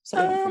places, so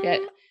I don't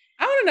forget.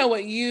 I want to know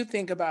what you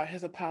think about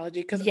his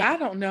apology, because I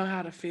don't know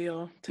how to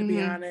feel, to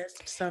be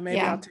honest. So maybe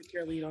I'll take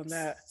your lead on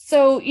that.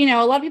 So,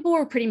 a lot of people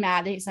were pretty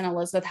mad that he sent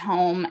Elizabeth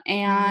home.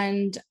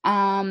 And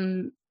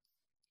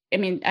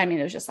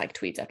it was just like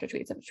tweets after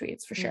tweets after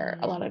tweets for sure.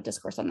 A lot of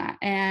discourse on that.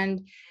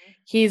 And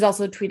he's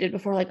also tweeted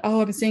before, like,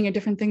 oh, I'm seeing a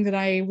different thing that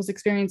I was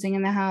experiencing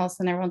in the house.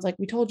 And everyone's like,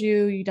 we told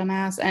you, you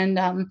dumbass. And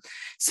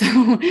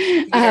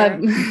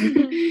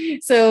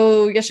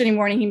so yesterday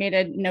morning, he made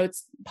a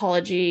notes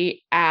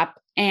apology app,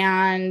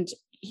 and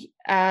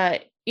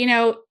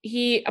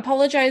he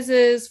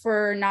apologizes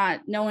for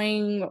not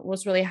knowing what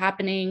was really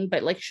happening,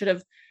 but like should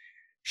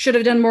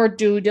have done more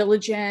due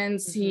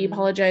diligence. Mm-hmm. He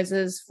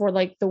apologizes for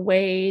like the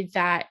way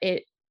that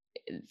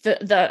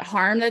the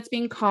harm that's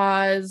being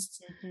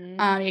caused.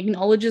 Mm-hmm. He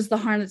acknowledges the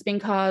harm that's being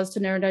caused to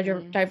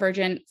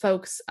neurodivergent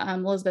folks,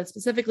 Elizabeth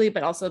specifically,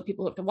 but also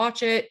people who have to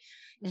watch it.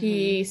 Mm-hmm.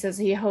 He says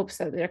he hopes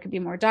that there could be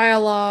more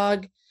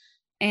dialogue.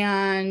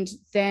 And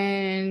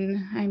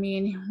then,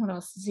 what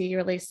else does he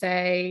really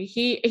say?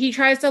 He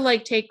tries to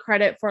like take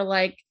credit for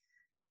like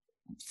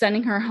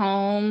sending her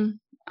home.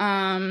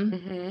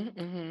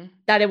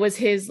 That it was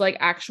his like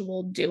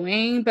actual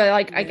doing, but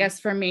like I guess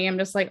for me, I'm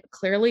just like,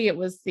 clearly it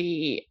was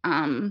the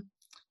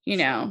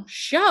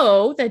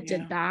show that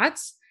did that.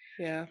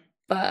 Yeah.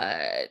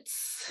 But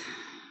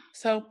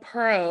so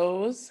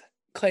pros,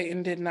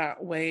 Clayton did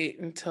not wait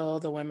until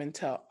the Women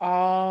Tell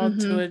All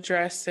to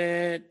address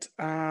it.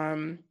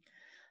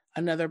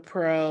 Another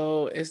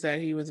pro is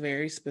that he was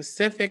very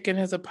specific in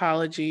his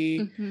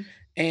apology.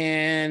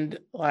 And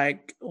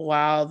like,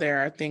 while there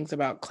are things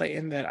about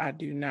Clayton that I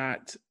do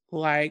not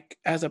like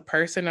as a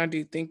person, I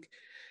do think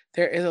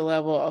there is a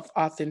level of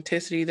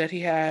authenticity that he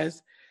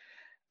has.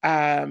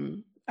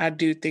 I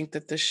do think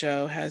that the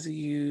show has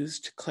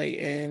used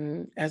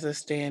Clayton as a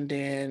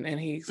stand-in,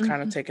 and he's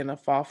kind of taken a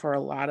fall for a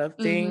lot of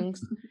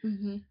things.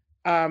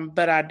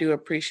 But I do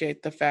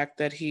appreciate the fact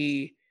that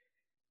he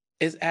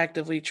is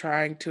actively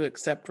trying to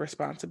accept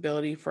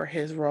responsibility for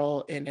his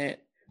role in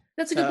it.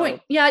 That's a good point.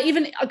 Yeah,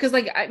 even because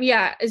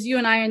as you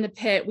and I are in the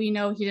pit, we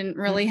know he didn't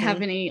really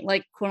have any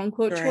like quote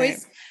unquote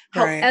choice.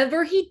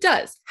 However, he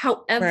does,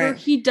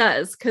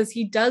 because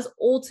he does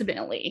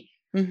ultimately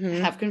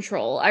have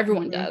control.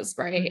 Everyone does,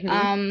 right?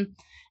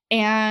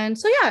 And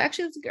so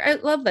actually I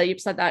love that you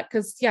said that,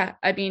 because so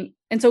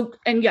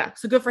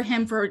good for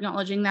him for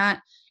acknowledging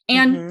that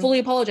and fully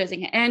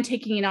apologizing and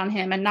taking it on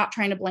him and not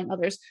trying to blame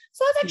others.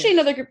 So that's actually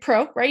another good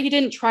pro, right? He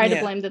didn't try to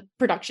blame the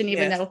production,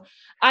 even though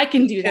I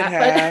can do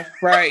that.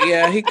 Right.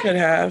 Yeah, he could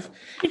have.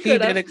 He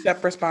did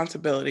accept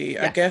responsibility.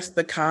 I guess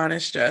the con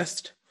is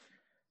just,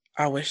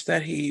 I wish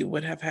that he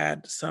would have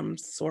had some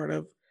sort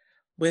of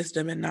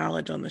wisdom and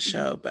knowledge on the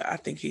show, but I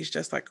think he's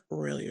just like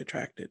really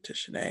attracted to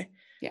Shanae.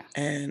 Yeah.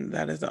 And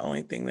that is the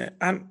only thing that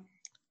I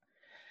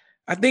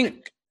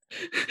think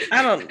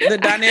the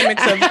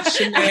dynamics of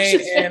Shanae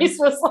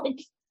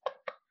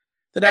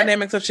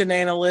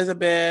and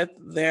Elizabeth,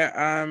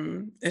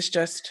 it's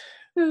just,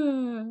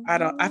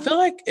 I feel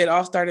like it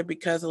all started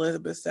because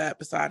Elizabeth sat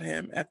beside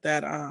him at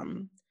that,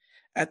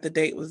 at the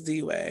date with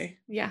Z-Way.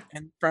 Yeah.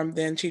 And from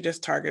then she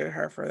just targeted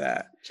her for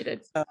that. She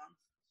did.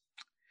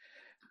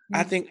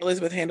 I think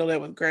Elizabeth handled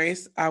it with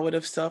grace. I would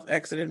have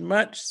self-exited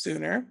much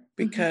sooner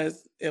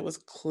because it was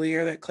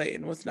clear that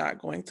Clayton was not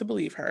going to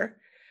believe her.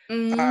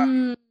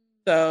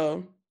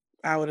 So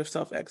I would have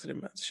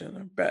self-exited much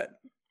sooner, but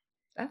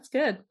that's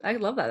good. I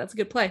love that. That's a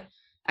good play,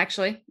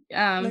 actually.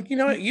 Like, you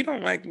know what? You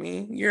don't like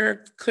me.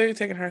 You're clearly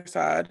taking her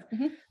side.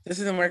 This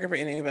isn't working for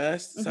any of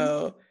us.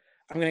 So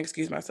I'm going to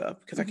excuse myself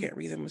because I can't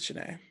reason with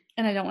Shanae.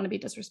 And I don't want to be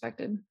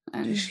disrespected.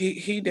 And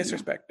he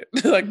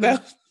disrespected. Like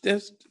that's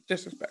just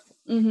disrespectful.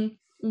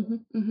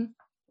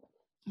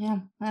 Yeah.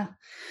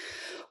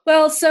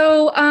 Well,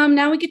 so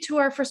now we get to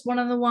our first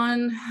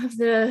one-on-one of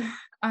the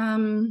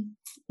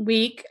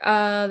week.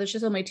 There's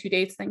just only 2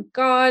 dates, thank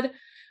God.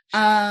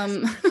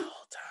 The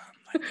whole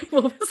time.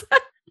 What was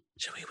that?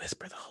 Should we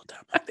whisper the whole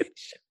time? Like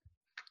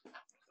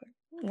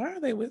why are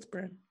they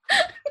whispering?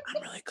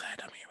 I'm really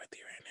glad I'm here with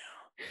you right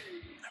now.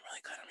 I'm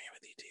really glad I'm here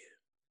with you too.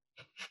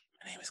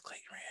 My name is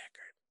Clayton Ray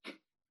Eckert.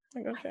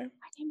 Like, okay.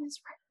 My name is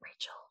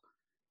Rachel.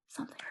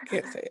 Something. I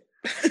can't say it.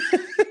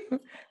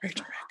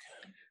 Rachel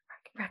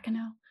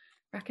Raccoon.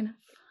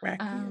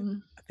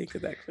 Raccoon. I think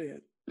it's actually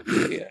it.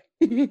 Yeah.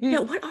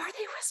 What are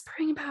they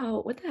whispering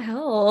about? What the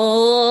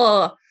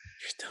hell?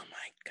 You're still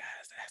my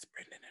guys. Ask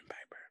Brendan and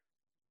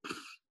Piper.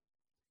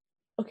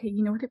 Okay,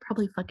 you know what it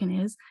probably fucking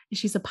is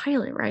she's a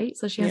pilot, right?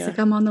 So she has to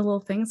come on the little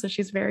thing. So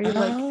she's very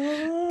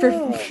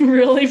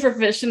really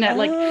proficient at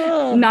like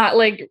not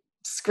like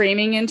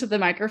screaming into the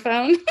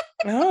microphone.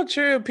 Oh,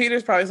 true.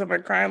 Peter's probably somewhere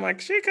crying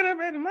like, she could have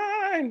been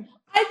mine.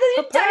 The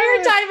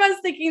entire time I was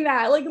thinking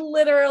that, like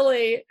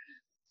literally.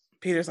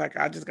 Peter's like,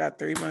 I just got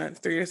 3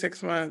 to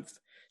 6 months.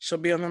 She'll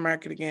be on the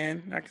market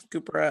again. I can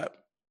scoop her up.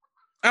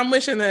 I'm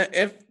wishing that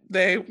if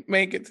they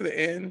make it to the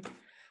end,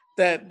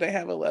 that they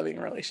have a loving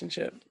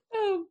relationship.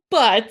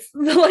 But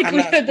the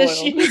likelihood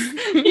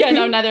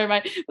that neither am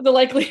I. But the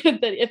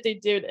likelihood that if they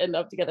do end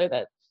up together,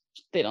 that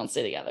they don't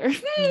stay together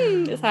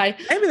is high.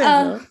 Maybe they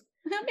will.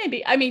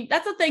 Maybe. I mean,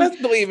 that's the thing.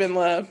 Let's believe in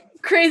love.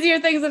 Crazier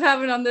things have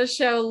happened on this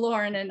show,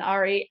 Lauren and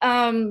Ari.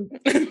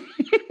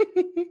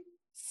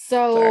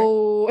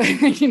 So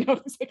you know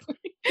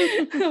exactly.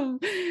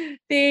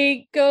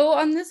 They go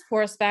on this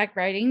horseback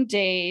riding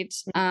date.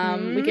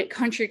 We get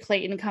Country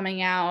Clayton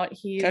coming out.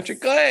 He's Country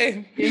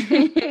Clay.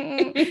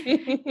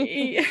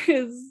 He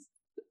is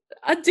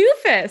a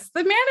doofus.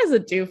 The man is a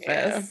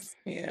doofus.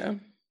 Yeah.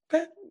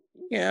 But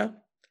yeah.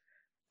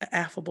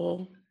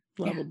 Affable,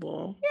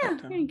 lovable. Yeah,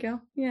 there you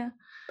go. Yeah.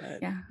 But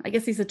yeah. I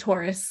guess he's a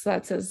Taurus. So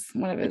that's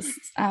one of his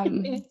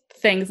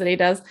things that he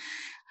does.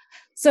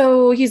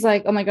 So he's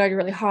like, oh my God, you're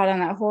really hot on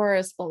that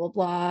horse, blah, blah,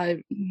 blah.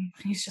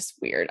 He's just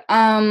weird.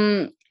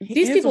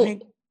 These people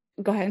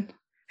go ahead.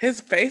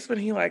 His face when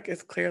he like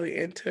is clearly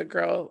into a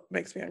girl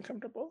makes me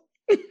uncomfortable.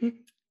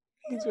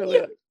 He's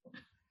really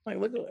like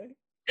look away.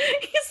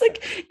 He's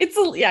like,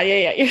 yeah.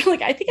 You're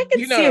like, I think I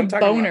can see a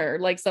boner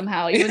like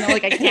somehow, even though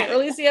like I can't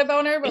really see a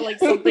boner, but like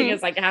something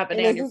is like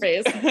happening on your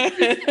face.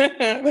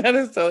 That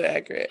is totally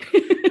accurate.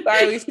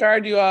 Sorry, we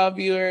scarred you all,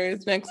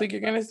 viewers. Next week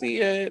you're gonna see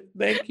it.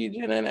 Thank you,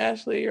 Jenna and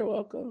Ashley. You're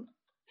welcome.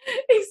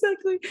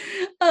 Exactly.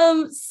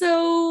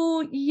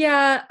 So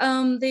yeah,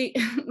 so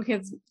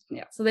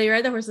they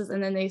ride the horses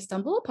and then they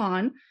stumble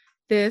upon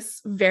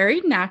this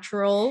very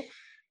natural,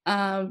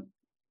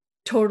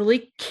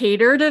 totally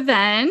catered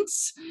event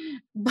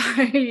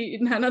by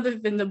none other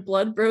than the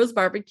Blood Bros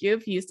Barbecue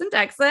of Houston,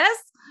 Texas.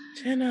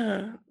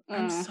 Jenna,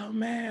 I'm so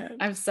mad.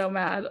 I'm so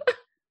mad.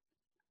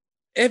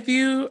 If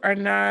you are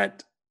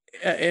not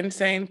an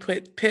insane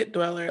pit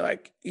dweller,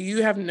 like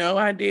you have no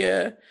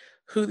idea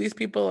who these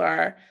people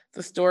are,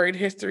 the storied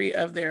history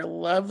of their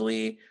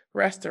lovely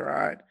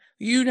restaurant,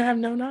 you have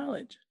no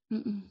knowledge.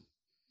 Mm-mm.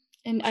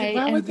 And I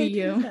envy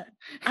you.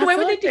 Why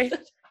would they do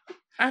that?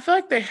 I feel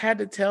like they had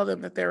to tell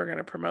them that they were going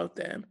to promote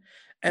them.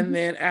 And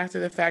then after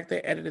the fact,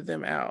 they edited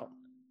them out.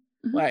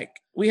 Like,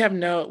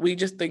 we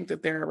just think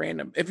that they're a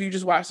random, if you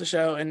just watch the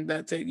show and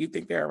that's it, you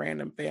think they're a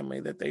random family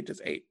that they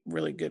just ate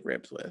really good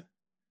ribs with.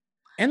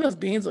 And those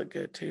beans look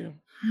good too.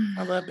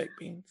 I love baked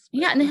beans.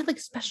 Yeah, and they had like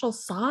special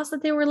sauce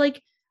that they were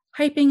like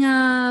hyping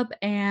up.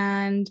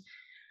 And,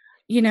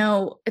 you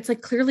know, it's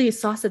like clearly a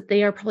sauce that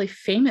they are probably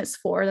famous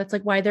for. That's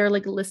like why they're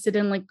like listed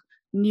in like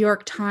New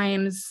York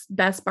Times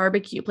best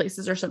barbecue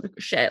places or some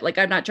shit. Like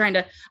I'm not,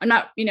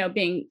 you know,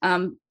 being,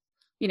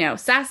 you know,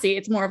 sassy.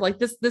 It's more of like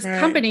this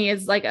company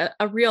is like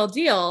a real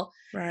deal.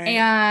 Right.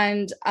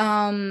 And,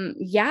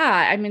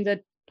 yeah, I mean,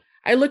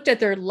 I looked at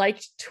their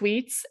liked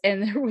tweets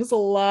and there was a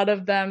lot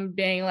of them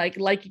being like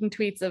liking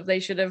tweets of they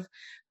should have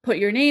put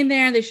your name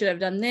there. They should have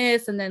done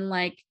this. And then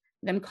like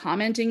them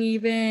commenting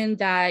even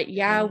that,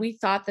 we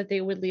thought that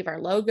they would leave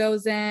our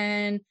logos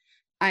in.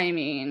 I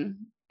mean,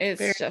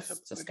 it's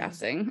just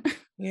disgusting.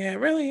 Yeah, it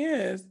really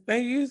is. They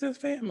used this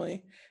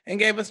family and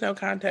gave us no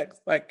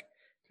context, like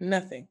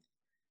nothing.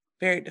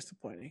 Very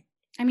disappointing.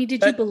 I mean,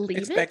 did you believe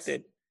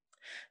expected?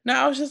 No,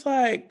 I was just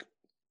like,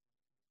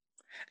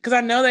 because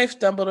I know they've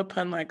stumbled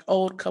upon like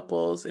old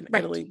couples in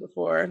Italy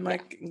before and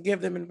like give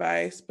them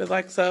advice. But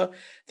like, so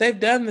they've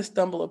done the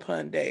stumble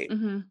upon date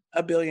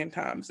a billion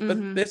times.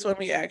 But this one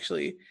we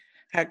actually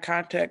had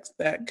context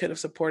that could have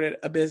supported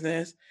a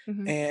business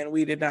and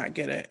we did not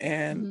get it.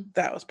 And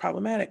that was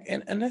problematic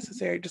and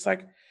unnecessary. Just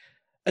like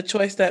a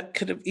choice that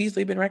could have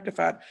easily been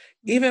rectified.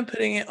 Even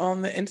putting it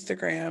on the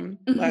Instagram,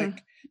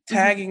 like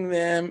tagging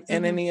them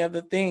in any of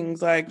the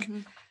things, like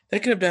they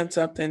could have done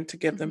something to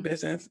give them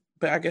business.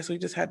 But I guess we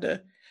just had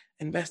to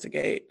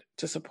investigate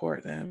to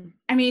support them.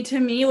 I mean, to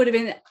me,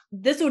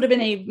 this would have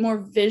been a more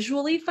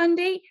visually fun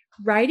date,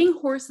 riding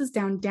horses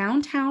down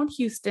downtown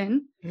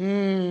Houston.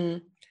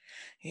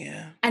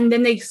 Yeah. And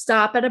then they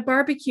stop at a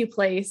barbecue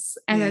place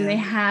and then they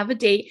have a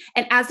date.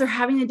 And as they're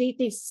having a date,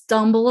 they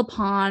stumble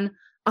upon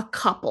a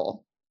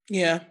couple.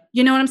 Yeah.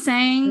 You know what I'm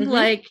saying?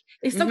 Like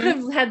they still could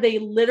have had the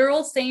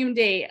literal same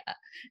date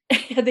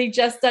had they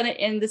just done it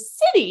in the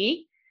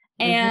city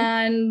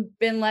and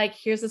been like,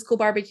 here's this cool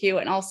barbecue.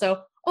 And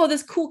also, oh,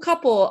 this cool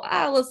couple.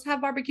 Let's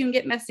have barbecue and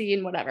get messy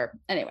and whatever.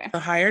 Anyway.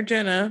 Hire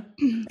Jenna,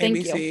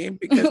 ABC,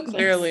 because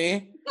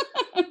clearly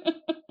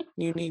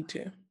you need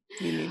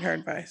her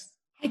advice.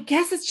 I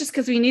guess it's just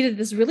because we needed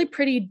this really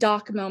pretty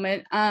doc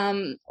moment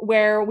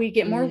where we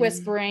get more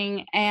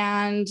whispering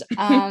and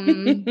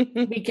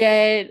we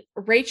get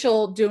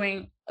Rachel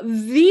doing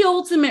the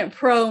ultimate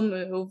pro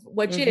move,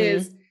 which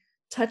is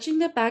touching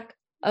the back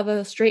of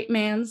a straight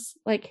man's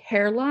like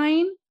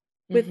hairline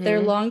with their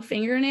long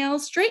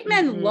fingernails. Straight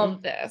men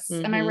love this.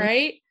 Am I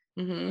right?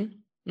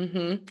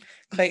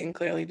 Clayton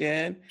clearly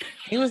did.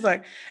 He was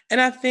like,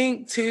 and I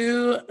think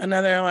too,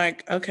 another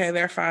like, okay,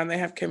 they're fine. They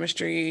have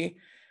chemistry.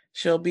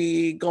 She'll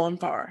be going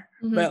far.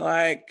 But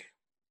like,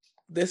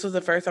 this was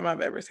the first time I've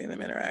ever seen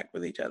them interact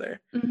with each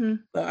other. So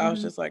I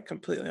was just like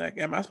completely like,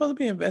 am I supposed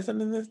to be invested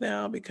in this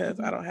now? Because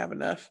I don't have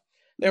enough.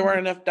 There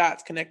weren't enough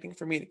dots connecting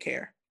for me to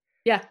care.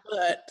 Yeah.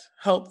 But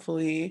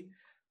hopefully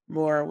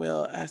more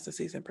will as the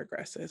season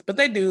progresses. But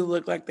they do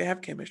look like they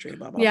have chemistry,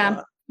 blah, blah,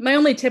 blah. My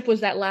only tip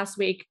was that last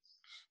week,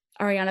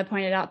 Ariana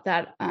pointed out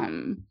that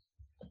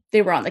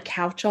they were on the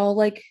couch all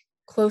like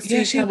close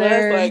to each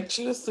other.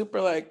 She was super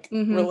like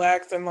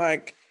relaxed and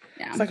like,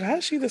 it's like, how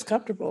is she this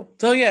comfortable?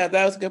 So yeah,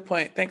 that was a good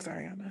point. Thanks,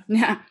 Ariana.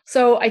 Yeah.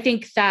 So I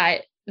think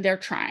that they're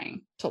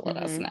trying to let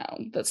us know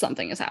that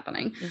something is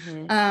happening.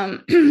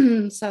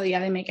 So yeah,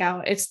 they make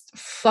out. It's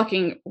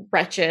fucking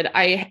wretched.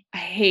 I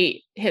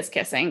hate his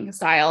kissing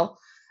style.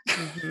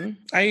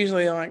 I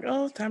usually am like,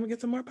 oh, it's time to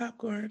get some more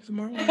popcorn, some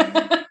more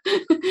wine.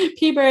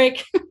 Pee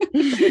break.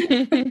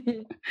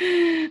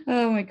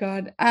 Oh my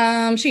god.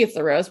 She gets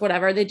the rose,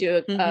 whatever. They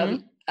do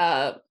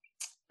a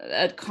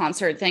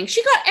concert thing.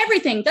 She got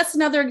everything. That's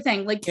another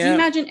thing. Like, can you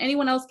imagine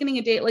anyone else getting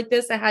a date like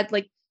this that had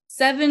like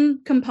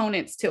 7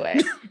 components to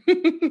it?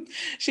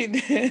 She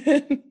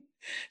did.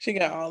 She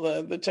got all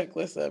the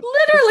checklist of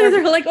literally.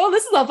 They're like, oh,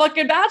 this is a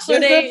fucking bachelor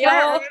date,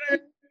 y'all.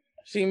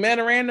 She met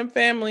a random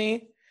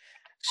family,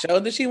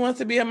 showed that she wants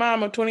to be a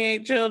mom of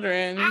 28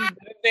 children, did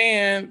a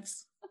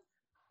dance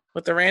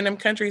with the random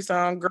country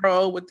song,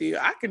 Grow Old With You.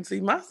 I can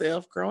see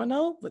myself growing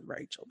old with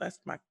Rachel. That's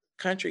my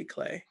country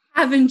Clay.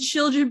 Having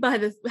children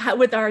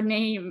with our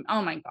name.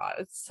 Oh my god,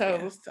 it's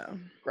so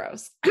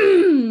gross.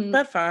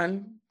 But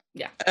fun.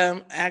 Yeah.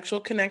 Actual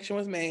connection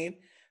was made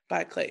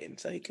by Clayton,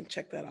 so he can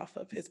check that off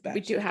of his back.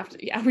 We have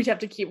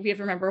to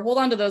remember, hold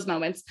on to those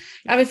moments.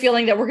 I have a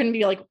feeling that we're going to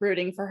be like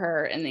rooting for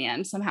her in the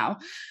end somehow.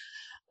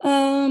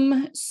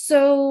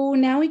 So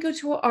now we go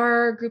to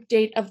our group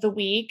date of the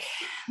week.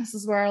 This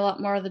is where a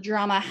lot more of the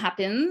drama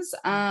happens.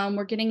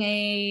 We're getting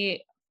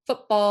a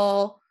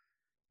football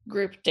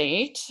group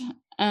date.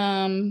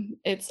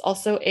 It's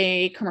also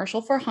a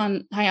commercial for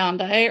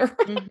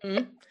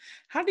Hyundai.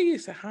 How do you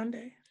say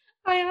Hyundai?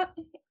 I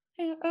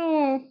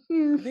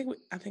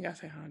think I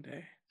say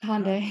Hyundai.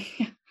 Hyundai.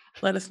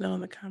 Let us know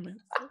in the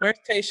comments. Where's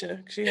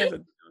Tasha? She has a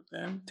deal with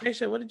them.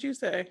 Tasha, what did you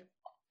say?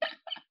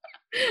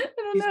 I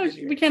don't know.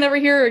 We can't ever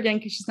hear her again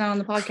because she's not on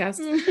the podcast.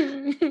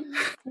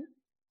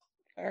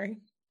 Sorry.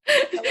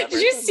 Did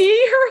you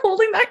see her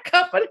holding that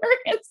cup on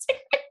her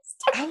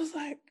Instagram? I was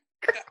like,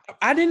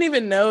 I didn't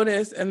even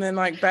notice. And then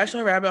like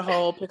Bachelor Rabbit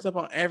Hole picks up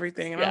on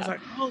everything. And I was like,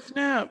 oh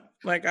snap.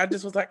 Like I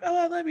just was like, oh,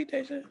 I love you,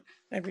 Tasha.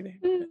 Every day.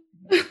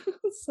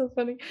 It's so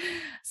funny.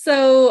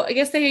 So I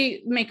guess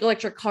they make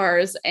electric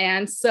cars.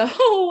 And so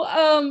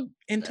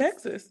in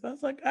Texas. I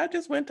was like, I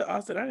just went to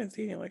Austin. I didn't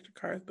see any electric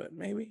cars, but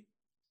maybe.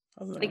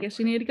 I guess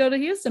you need to go to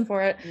Houston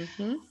for it. Good.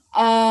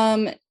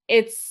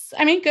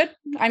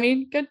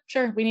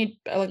 Sure. We need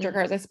electric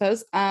cars, I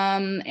suppose.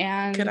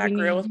 And can I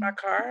grill with my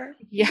car?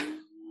 Yeah.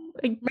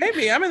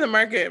 Maybe I'm in the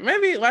market.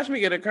 Maybe watch me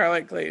get a car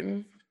like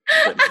Clayton.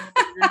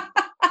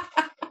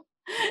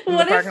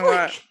 What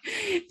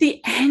if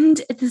the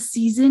end of the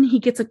season he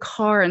gets a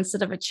car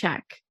instead of a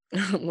check?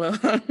 Well,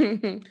 I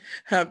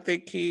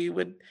think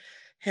him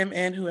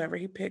and whoever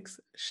he picks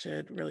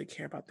should really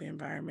care about the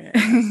environment.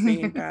 I've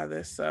seen by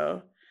this,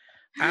 so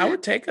I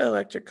would take an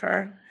electric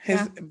car.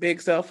 His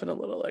big self in a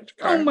little electric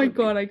car. Oh my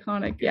god,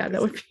 iconic. Yeah,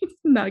 that would be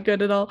not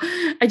good at all.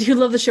 I do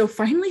love the show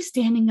finally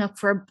standing up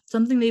for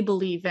something they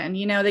believe in.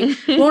 You know, they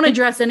won't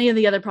address any of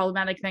the other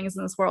problematic things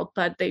in this world,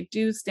 but they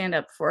do stand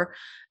up for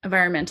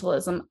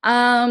environmentalism.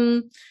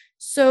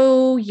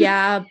 So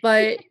yeah,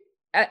 but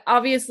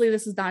obviously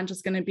this is not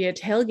just going to be a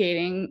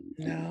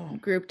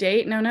tailgating group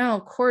date. No,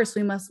 of course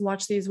we must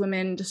watch these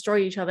women destroy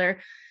each other.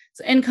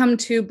 So in come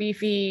 2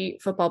 beefy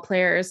football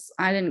players.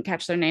 I didn't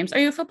catch their names. Are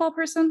you a football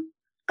person?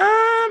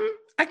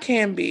 I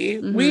can be.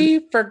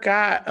 We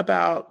forgot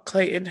about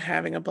Clayton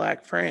having a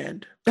black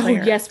friend.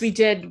 Clarence. Oh, yes, we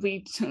did.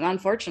 We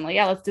unfortunately,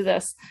 let's do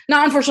this.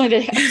 Not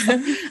unfortunately,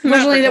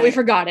 unfortunately that we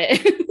forgot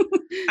it.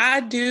 I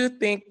do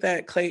think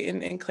that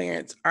Clayton and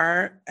Clarence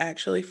are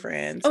actually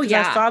friends. Oh,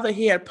 yeah. I saw that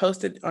he had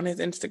posted on his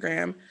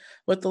Instagram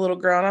with the little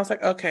girl, and I was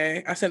like,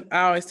 okay. I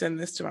always send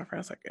this to my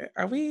friends. Like,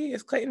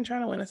 is Clayton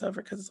trying to win us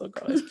over because this little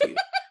girl is cute?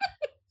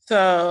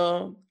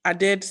 So I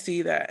did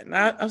see that, and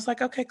I was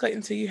like, okay,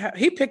 Clayton. So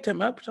he picked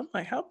him up. So I'm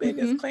like, how big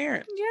is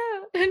Clarence?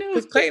 Yeah, I know.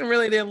 Because Clayton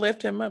really didn't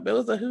lift him up. It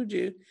was a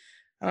hooju.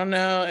 I don't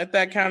know if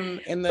that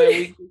counted in the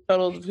weekly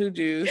totals of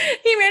hoojus.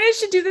 He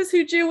managed to do this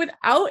hooju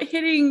without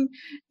hitting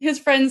his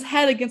friend's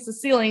head against the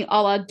ceiling,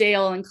 a la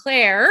Dale and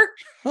Claire.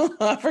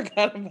 I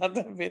forgot about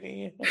that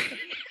video.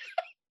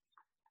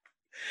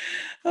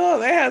 Oh,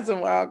 they had some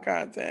wild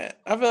content.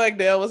 I feel like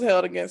Dale was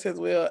held against his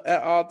will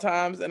at all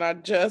times, and I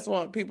just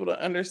want people to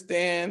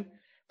understand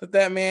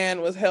that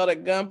man was held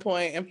at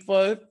gunpoint and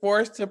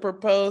forced to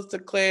propose to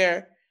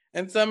Claire,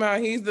 and somehow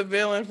he's the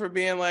villain for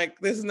being like,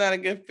 this is not a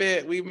good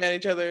fit. We met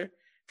each other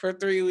for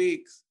 3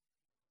 weeks,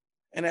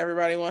 and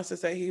everybody wants to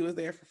say he was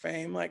there for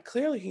fame. Like,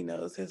 clearly he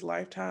knows his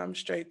lifetime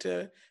straight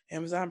to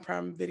Amazon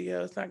Prime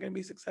Video is not going to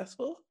be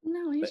successful.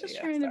 No, he's just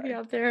trying to be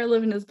out there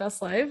living his best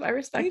life. I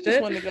respect it. He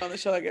just wanted to go on the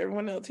show like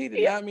everyone else. He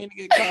did not mean to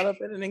get caught up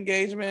in an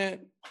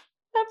engagement.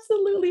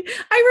 Absolutely.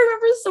 I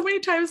remember so many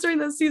times during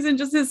this season,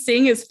 just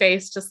seeing his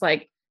face, just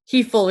like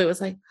he fully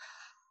was like,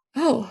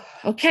 oh,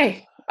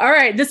 okay. All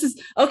right, this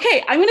is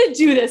okay. I'm going to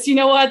do this. You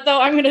know what, though?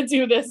 I'm going to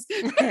do this.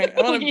 Right.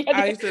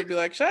 I used to be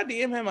like, should I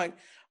DM him? Like,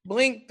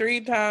 blink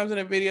 3 times in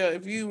a video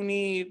if you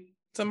need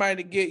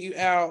somebody to get you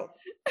out.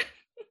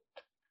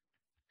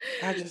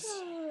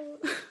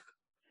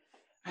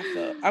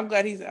 I'm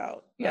glad he's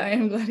out. Yeah, I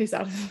am glad he's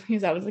out.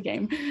 He's out of the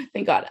game.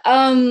 Thank God.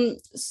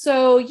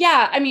 So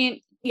yeah, I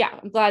mean, yeah,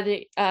 I'm glad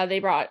they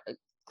brought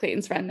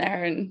Clayton's friend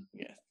there, and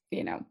yes,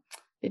 you know,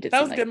 they did.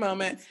 That was a good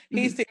moment.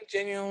 He seemed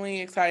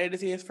genuinely excited to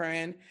see his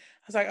friend.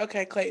 I was like,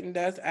 okay, Clayton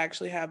does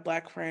actually have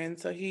Black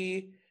friends, so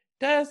he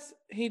does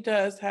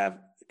have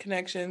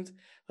connections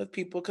with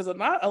people, because a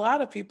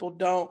lot of people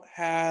don't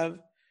have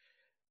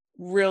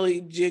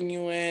really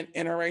genuine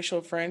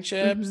interracial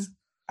friendships.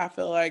 I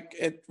feel like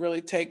it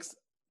really takes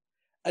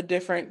a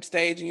different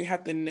stage, and you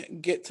have to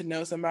get to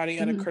know somebody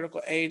at a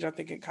critical age. I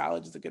think in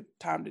college is a good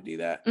time to do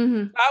that.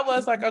 I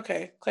was like,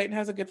 okay, Clayton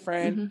has a good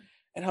friend,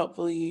 and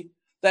hopefully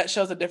that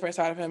shows a different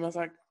side of him. I was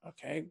like,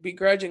 okay,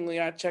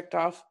 begrudgingly, I checked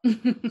off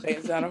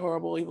Clayton's not a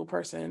horrible, evil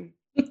person.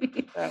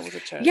 That was a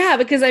check. Yeah,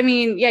 because I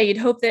mean, yeah, you'd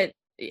hope that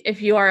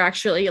if you are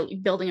actually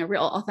building a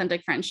real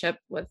authentic friendship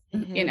with,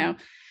 you know,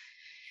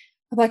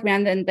 a Black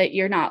man, then that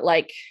you're not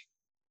like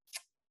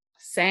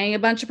saying a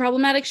bunch of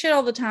problematic shit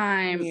all the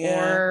time,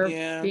 or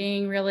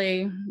being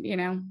really, you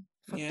know,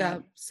 fucked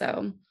up.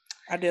 So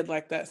I did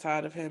like that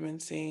side of him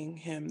and seeing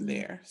him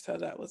there. So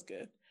that was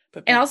good.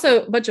 But and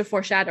also a bunch of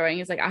foreshadowing.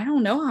 He's like, I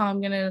don't know how I'm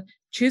going to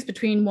choose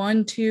between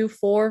 1, 2,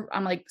 4.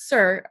 I'm like,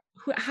 sir,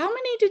 how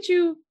many did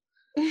you?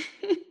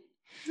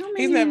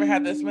 He's never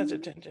had this much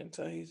attention.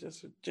 So he's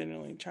just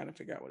genuinely trying to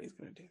figure out what he's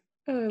going to do.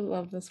 Oh, I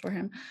love this for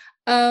him.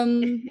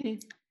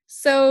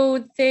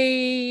 So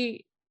they're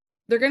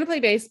going to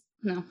play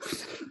no,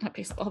 not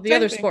baseball, the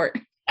other sport.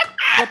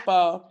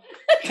 Football,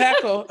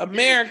 tackle,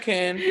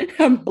 American,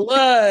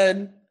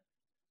 blood.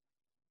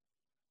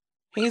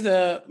 He's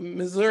a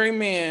Missouri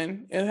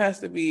man. It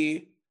has to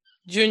be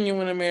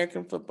genuine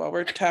American football.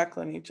 We're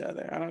tackling each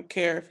other. I don't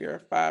care if you're a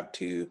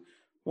 5'2",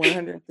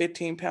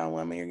 115-pound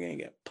woman, you're going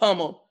to get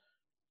pummeled.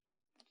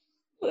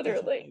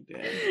 Literally.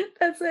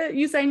 That's it.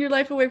 You signed your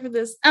life away for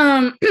this.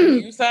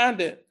 You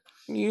signed it.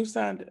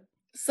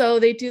 So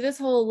they do this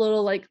whole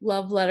little like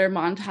love letter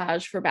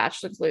montage for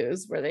Bachelor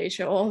Clues, where they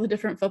show all the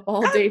different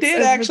football dates. I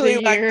did actually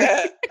like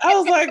that. I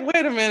was like,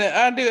 wait a minute.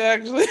 I do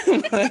actually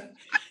like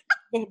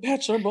the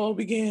Bachelor Bowl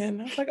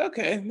began. I was like,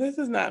 okay, this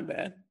is not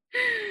bad.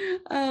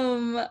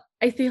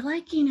 I feel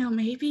like, you know,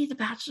 maybe the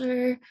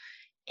Bachelor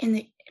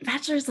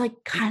is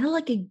like kind of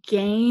like a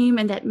game,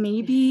 and that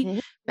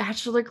maybe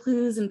Bachelor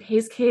Clues and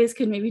Pace Case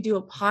could maybe do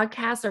a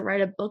podcast or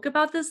write a book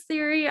about this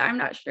theory. I'm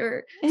not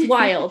sure. It's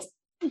wild.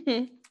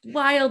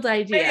 Wild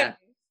idea.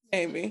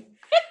 Maybe.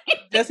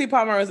 Jesse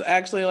Palmer was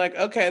actually like,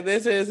 okay,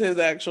 this is his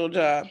actual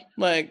job.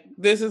 Like,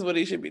 this is what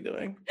he should be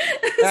doing.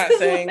 Not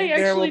saying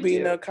there will be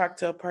no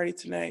cocktail party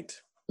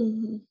tonight. I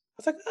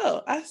was like,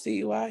 oh, I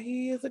see why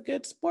he is a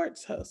good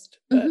sports host.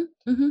 But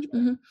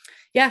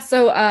yeah.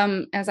 So,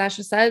 as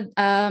Asha said,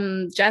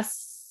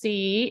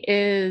 Jesse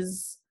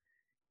is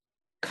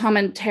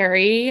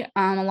commentary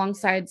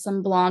alongside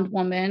some blonde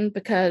woman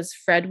because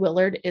Fred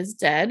Willard is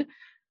dead.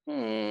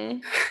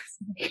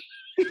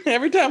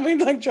 Every time we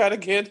like try to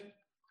get,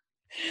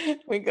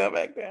 we go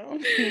back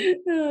down.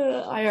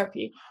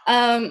 IRP.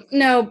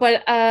 No,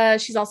 but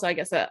she's also, I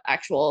guess, an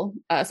actual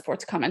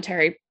sports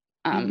commentary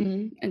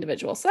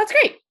individual. So that's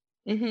great.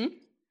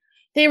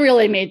 They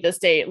really made this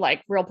date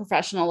like real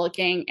professional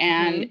looking,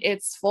 and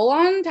it's full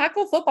on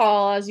tackle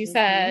football, as you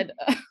said.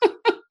 I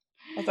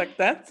was like,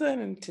 that's an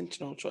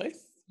intentional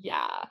choice.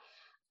 Yeah.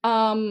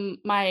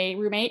 My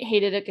roommate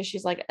hated it because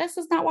she's like, this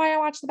is not why I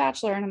watch The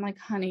Bachelor. And I'm like,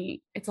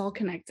 honey, it's all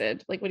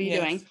connected. Like, what are you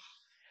doing?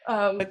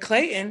 But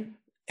Clayton,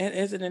 it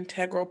is an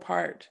integral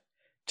part,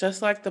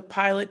 just like the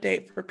pilot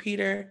date for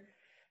Peter.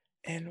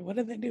 And what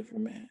did they do for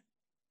Matt?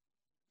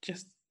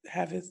 Just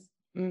have his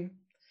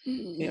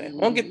anyway,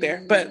 won't get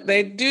there. But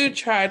they do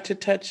try to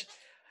touch.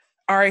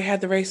 Ari had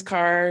the race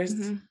cars.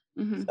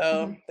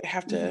 So they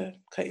have to,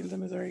 Clayton's a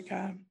Missouri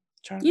guy.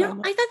 You know,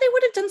 I thought they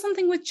would have done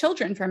something with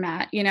children for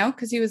Matt, you know,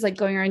 because he was like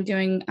going around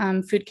doing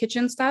food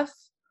kitchen stuff,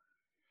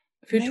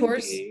 food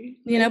tours, you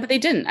know, but they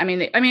didn't. I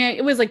mean,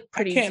 it was like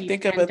pretty. I can't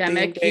think of a theme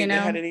date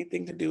that had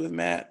anything to do with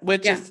Matt,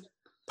 which is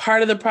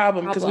part of the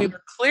problem, because we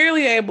were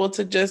clearly able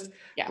to just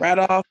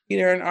rattle off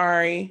Peter and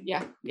Ari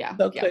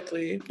so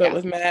quickly, but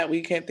with Matt,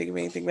 we can't think of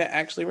anything that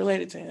actually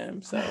related to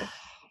him. So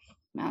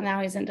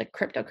now he's into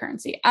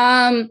cryptocurrency.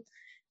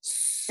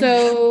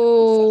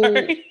 So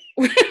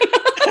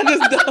I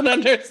just don't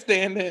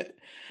understand it.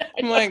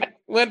 I'm like,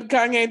 when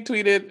Kanye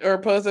tweeted or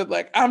posted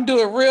like, I'm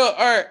doing real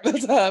art,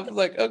 that's how I was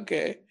like,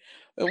 okay.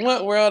 In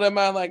what world am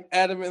I like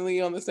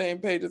adamantly on the same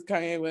page as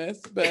Kanye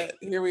West? But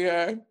here we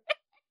are.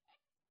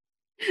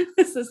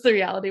 This is the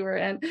reality we're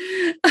in.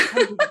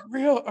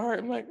 Real art.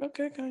 I'm like,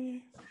 okay,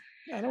 Kanye,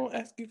 I don't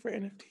ask you for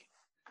NFT.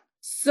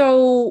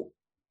 So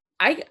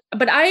I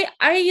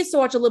used to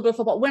watch a little bit of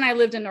football when I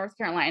lived in North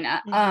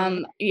Carolina.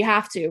 You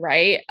have to,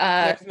 right?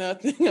 There's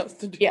nothing else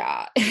to do.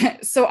 Yeah.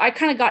 So I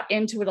kind of got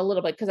into it a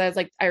little bit because I was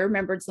like, I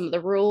remembered some of the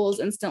rules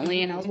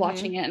instantly, and I was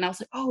watching it, and I was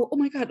like, oh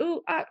my God.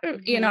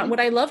 You know, what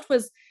I loved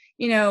was,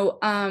 you know,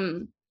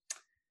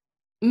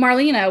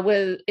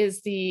 Marlena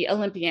is the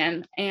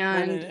Olympian,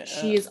 and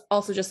she's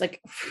also just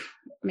like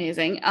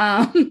amazing.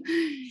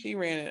 She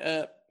ran it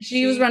up.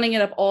 She was running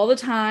it up all the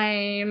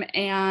time,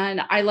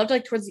 and I loved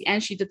like towards the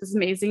end she did this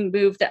amazing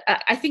move that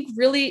I think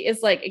really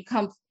is like it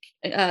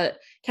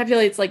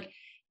encapsulates like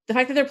the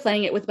fact that they're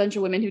playing it with a bunch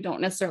of women who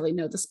don't necessarily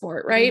know the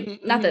sport, right?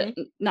 Mm-hmm, Not that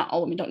not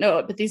all women don't know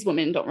it, but these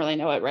women don't really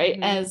know it, right?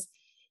 Mm-hmm. As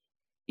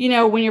you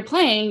know, when you're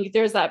playing,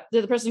 there's that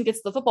the person who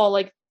gets the football,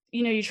 like,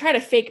 you know, you try to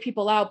fake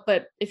people out,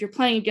 but if you're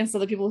playing against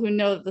other people who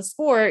know the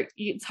sport,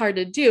 it's hard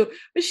to do.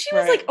 But she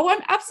was like, oh,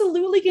 I'm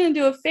absolutely going to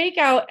do a fake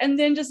out and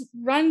then just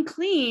run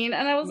clean.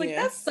 And I was like,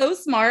 that's so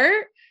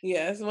smart.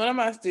 Yes. One of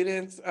my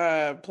students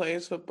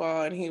plays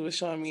football, and he was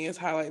showing me his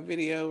highlight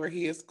video where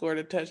he had scored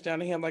a touchdown.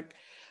 And he had like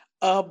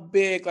a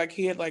big, like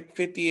he had like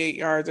 58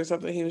 yards or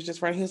something. He was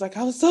just running. He was like,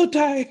 I was so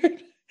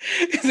tired.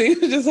 Because he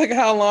was just like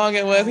how long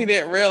it was. He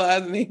didn't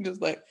realize. And he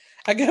just like,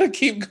 I gotta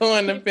keep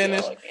going to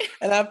finish.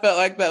 And I felt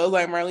like that was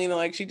like Marlena,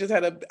 like she just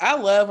had I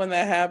love when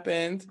that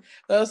happens.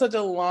 That was such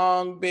a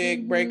long,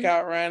 big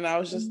breakout run. I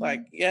was just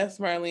like, yes,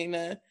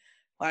 Marlena.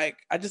 Like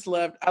I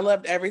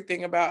loved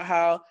everything about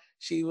how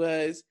she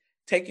was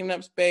taking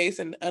up space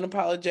and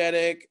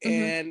unapologetic,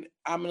 and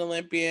I'm an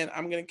Olympian.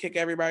 I'm gonna kick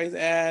everybody's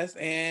ass.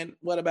 And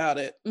what about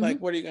it? Like,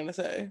 what are you gonna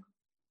say?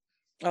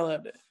 I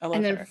loved it. I loved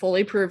and then her.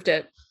 Fully proved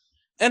it.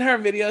 And her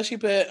video she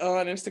put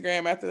on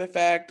Instagram after the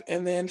fact,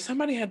 and then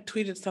somebody had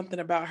tweeted something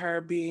about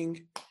her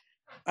being,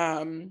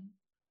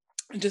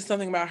 just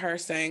something about her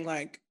saying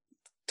like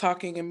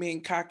talking and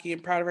being cocky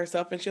and proud of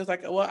herself, and she was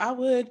like, "Well, I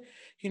would,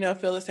 you know,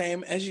 feel the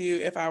same as you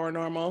if I were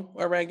normal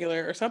or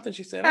regular or something."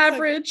 She said,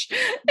 "Average."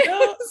 Like,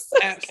 no,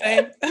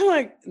 same. I'm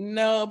like,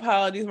 no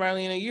apologies,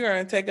 Marlena. You are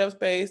gonna take up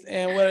space,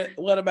 and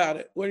what about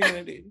it? What are you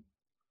gonna do?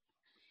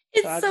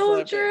 It's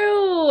so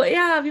true.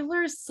 Yeah, people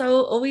are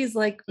so always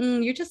like,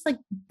 you're just like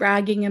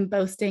bragging and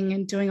boasting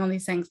and doing all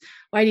these things.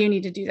 Why do you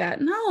need to do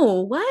that?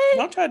 No, what?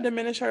 Don't try to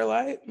diminish her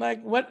light.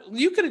 Like, what?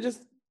 You could have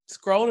just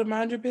scrolled and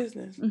mind your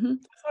business. That's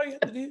all you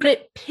have to do. But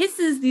it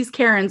pisses these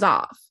Karens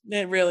off.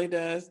 It really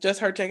does.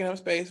 Just her taking up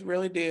space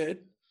really did.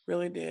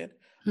 Really did.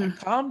 Like,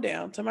 calm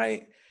down.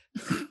 Somebody,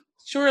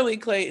 surely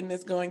Clayton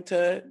is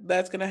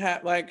that's going to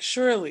happen. Like,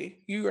 surely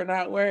you are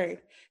not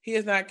worried. He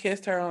has not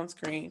kissed her on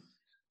screen.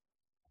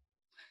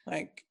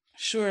 Like,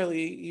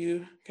 surely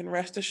you can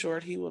rest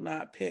assured he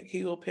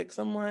will pick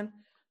someone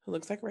who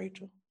looks like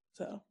Rachel.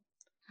 So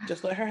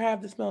just let her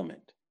have this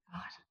moment.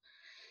 God.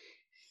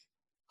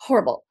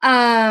 Horrible.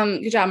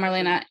 Good job,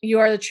 Marlena. You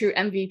are the true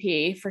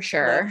MVP for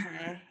sure. Love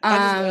her. I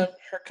just love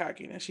her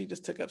cockiness. She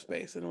just took up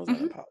space and was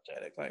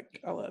unapologetic.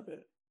 Like, I love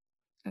it.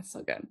 That's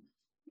so good.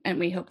 And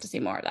we hope to see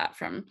more of that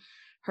from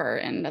her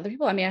and other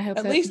people. I mean, I hope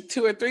at least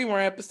 2 or 3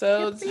 more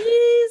episodes. Yeah,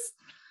 please.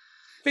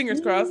 Fingers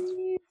crossed.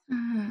 Oh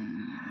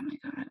my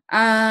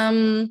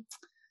God.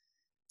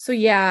 So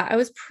yeah, I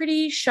was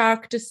pretty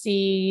shocked to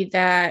see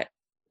that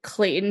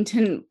Clayton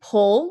didn't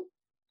pull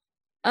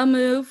a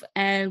move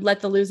and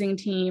let the losing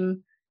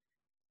team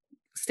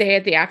stay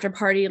at the after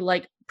party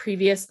like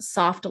previous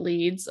soft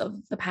leads of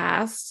the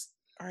past.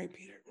 All right,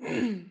 Peter.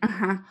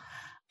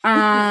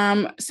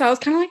 So I was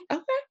kind of like,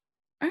 okay,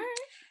 all right.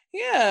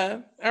 Yeah.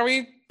 Are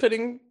we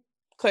putting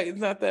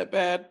Clayton's not that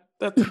bad?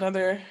 That's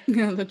another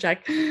the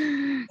check.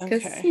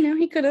 Because you know,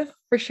 he could have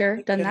for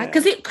sure done that.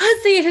 Because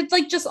they had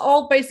like just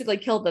all basically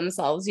killed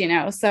themselves, you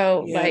know.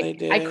 So yeah,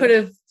 like I could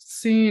have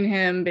seen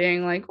him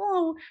being like,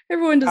 oh,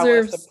 everyone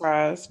deserves, I was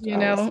surprised. You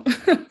know.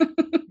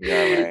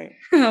 Yeah,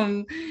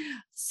 right.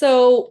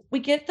 So we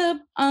get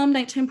the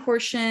nighttime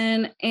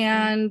portion,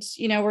 and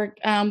you know,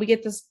 we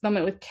get this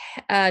moment with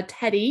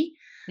Teddy,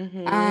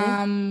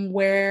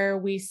 where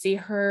we see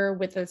her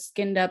with a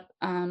skinned up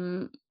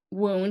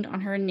wound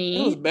on her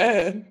knee. It was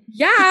bad.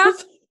 Yeah.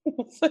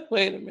 It's like,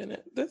 wait a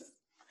minute,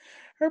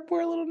 her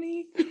poor little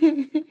knee.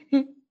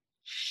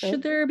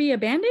 Should there be a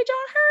bandage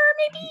on her?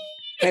 Maybe.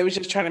 I was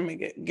just trying to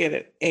get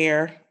it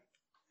air.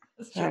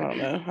 I don't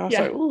know. I was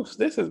like, ooh,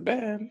 this is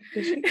bad.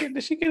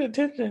 Did she get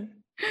attention?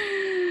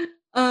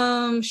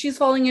 She's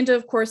falling into,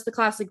 of course, the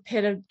classic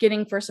pit of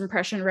getting first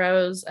impression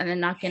rose and then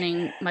not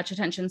getting much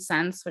attention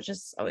since, which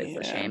is always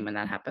a shame when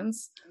that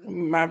happens.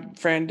 My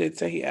friend did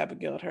say he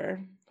Abigailed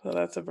her, so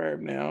that's a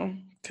verb now,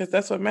 because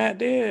that's what Matt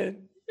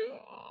did.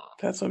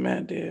 That's what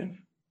Matt did.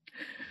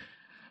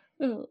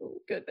 Oh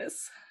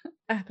goodness,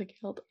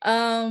 Abigailed.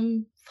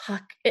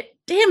 Fuck it.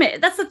 Damn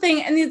it. That's the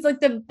thing. And it's like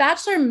the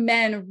Bachelor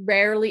men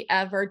rarely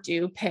ever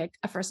do pick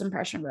a first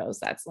impression rose.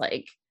 That's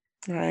like,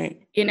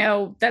 right. You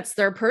know, that's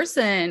their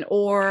person,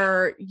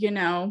 or, you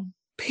know.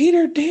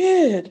 Peter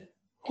did.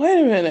 Wait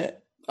a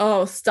minute.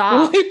 Oh, stop.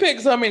 Well, he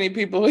picked so many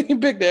people. He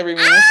picked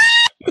everyone.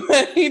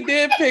 He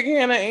did pick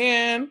Hannah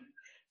Ann.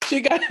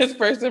 She got his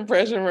first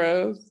impression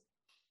rose.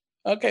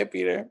 Okay,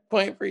 Peter.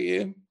 Point for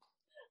you.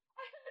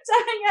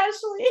 Dang,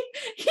 Ashley.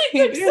 He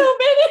picked so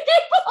many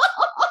people.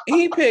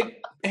 He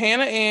picked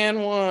Hannah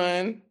Ann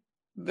one.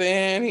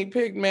 Then he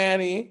picked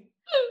Maddie.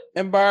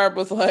 And Barb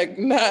was like,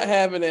 not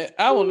having it.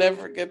 I will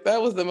never forget.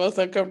 That was the most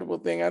uncomfortable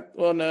thing.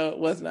 No, it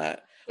was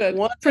not.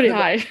 One pretty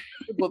high.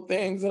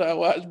 Things that I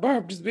watched.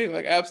 Barb just being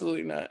like,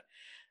 absolutely not.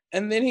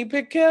 And then he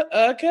picked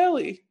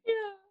Kelly. Yeah.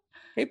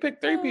 He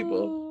picked 3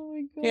 people.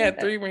 He had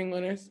 3 ring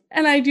winners.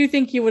 And I do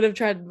think he would have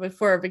tried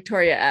before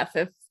Victoria F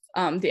if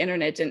the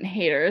internet didn't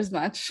hate her as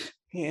much.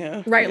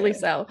 Yeah. Rightly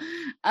so.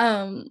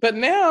 But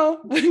now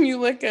when you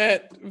look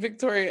at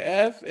Victoria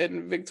F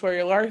and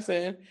Victoria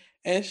Larson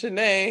and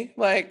Shanae,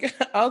 like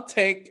I'll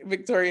take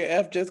Victoria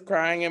F just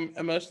crying and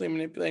emotionally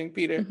manipulating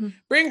Peter. Mm-hmm.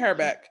 Bring her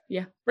back.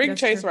 Yeah. Bring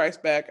Chase Rice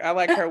back. I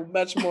like her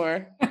much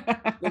more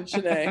than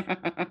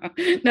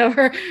Shanae. No,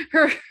 her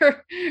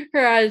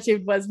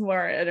attitude was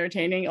more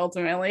entertaining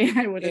ultimately.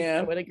 I would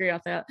agree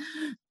with that.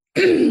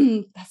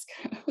 That's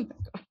good. Oh my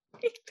god.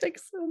 Like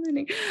so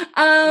many.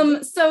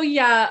 So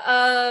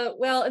yeah,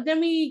 well,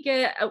 then we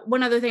get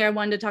one other thing I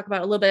wanted to talk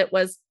about a little bit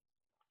was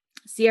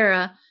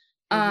Sierra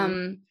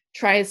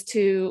tries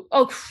to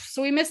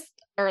so we missed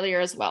earlier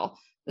as well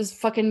this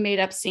fucking made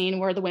up scene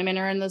where the women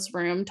are in this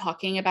room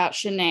talking about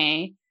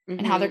Shanae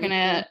and how they're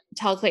gonna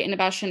tell Clayton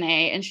about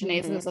Shanae, and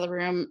Shanae's in this other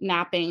room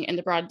napping in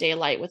the broad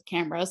daylight with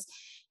cameras,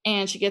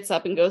 and she gets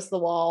up and goes to the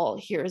wall,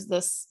 hears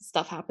this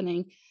stuff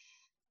happening.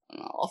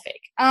 All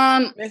fake.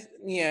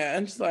 Yeah,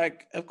 and just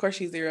like, of course,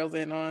 she zeroes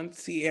in on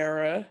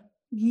Sierra.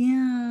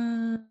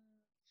 Yeah.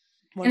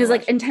 And is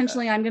like,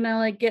 intentionally, I'm gonna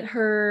like get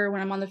her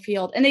when I'm on the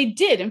field, and they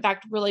did, in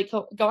fact, really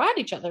go at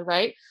each other,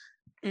 right?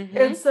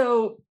 And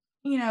so,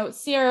 you know,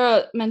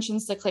 Sierra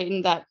mentions to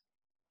Clayton that,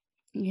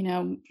 you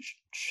know,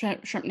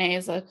 Shrimpney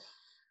is a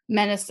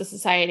menace to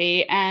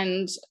society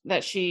and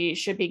that she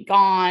should be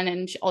gone,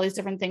 and all these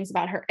different things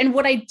about her. And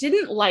what I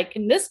didn't like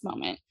in this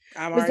moment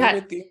was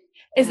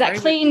that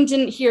Clayton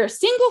didn't hear a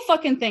single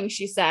fucking thing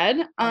she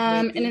said,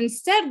 and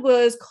instead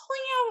was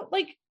calling out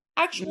like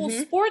actual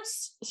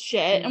sports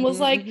shit and was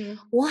like,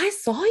 well, I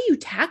saw you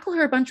tackle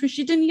her a bunch when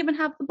she didn't even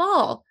have the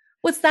ball.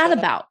 What's that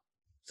about?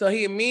 So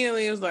he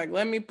immediately was like,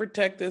 let me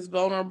protect this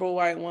vulnerable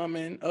white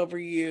woman over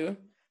you.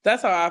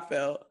 That's how I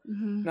felt.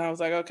 And I was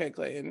like, okay,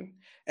 Clayton,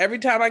 every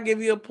time I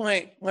give you a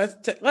point, let's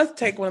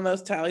take one of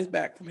those tallies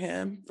back from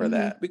him for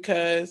that,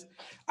 because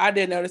I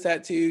did notice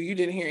that too. You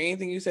didn't hear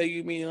anything you said.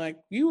 You mean like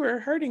you were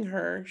hurting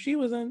her. She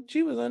was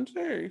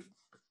unsafe.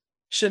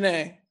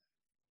 Shanae,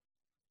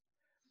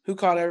 who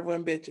called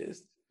everyone bitches,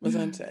 was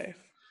unsafe.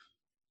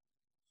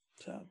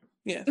 So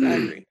yes, I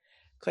agree.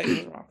 Clayton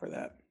was wrong for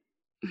that.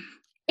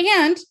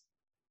 And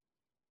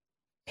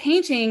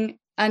painting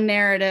a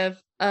narrative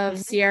of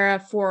Sierra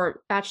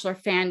for Bachelor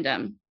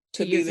fandom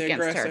to use against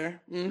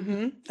aggressor.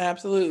 Her.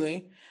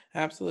 Absolutely.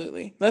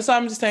 That's why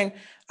I'm just saying,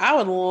 I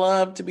would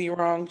love to be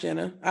wrong,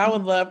 Jenna. I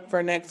would love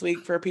for next week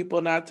for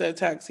people not to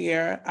attack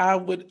Sierra. I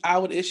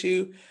would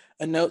issue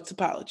a notes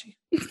apology,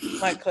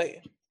 like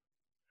Clayton.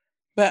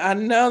 But I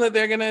know that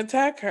they're going to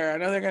attack her. I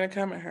know they're going to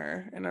come at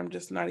her, and I'm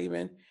just not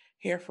even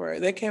here for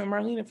it. They came at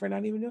Marlena for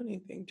not even doing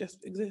anything,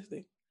 just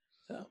existing.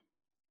 So,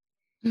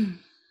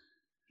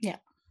 yeah.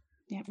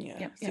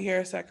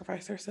 Sierra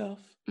sacrificed herself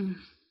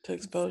to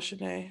expose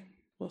Shanae.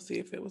 We'll see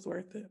if it was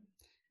worth it.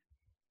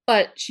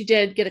 But she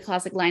did get a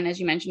classic line, as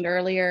you mentioned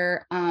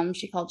earlier.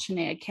 She called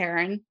Shanae a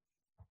Karen.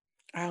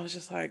 I was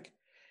just like,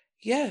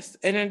 yes.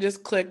 And it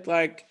just clicked,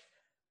 like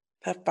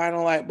that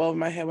final light bulb in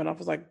my head went off. I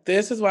was like,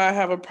 this is why I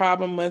have a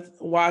problem with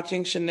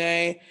watching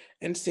Shanae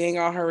and seeing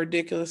all her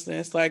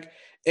ridiculousness. Like,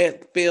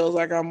 it feels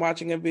like I'm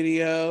watching a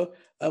video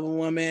of a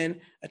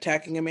woman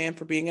attacking a man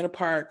for being in a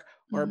park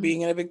or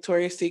being in a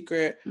Victoria's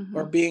Secret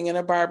or being in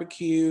a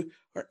barbecue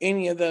or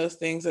any of those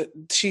things, that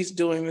she's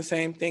doing the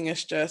same thing.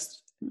 It's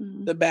just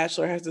The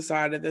Bachelor has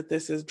decided that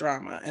this is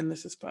drama and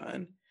this is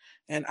fun.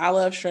 And I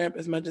love shrimp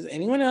as much as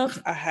anyone else.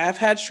 I have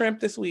had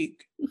shrimp this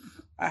week.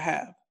 I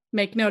have.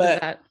 Make note of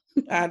that.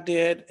 I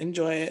did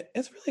enjoy it.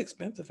 It's really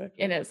expensive.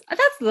 It is.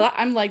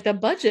 I'm like the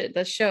budget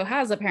the show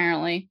has,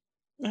 apparently.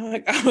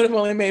 Like, I would have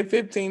only made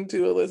 15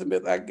 too,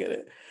 Elizabeth. I get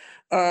it.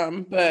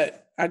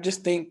 But I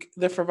just think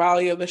the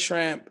frivolity of the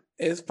shrimp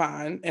is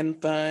fine and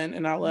fun.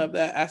 And I love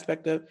that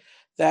aspect of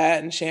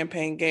that and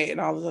Champagne Gate and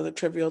all those other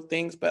trivial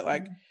things. But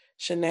like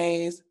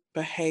Shanae's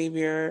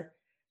behavior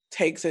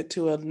takes it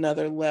to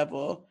another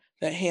level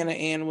that Hannah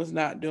Ann was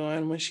not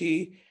doing when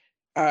she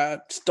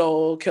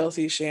stole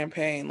Kelsey's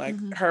champagne.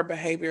 Like her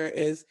behavior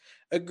is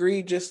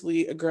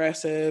egregiously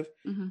aggressive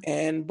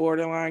and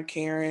borderline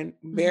Karen,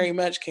 very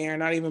much Karen,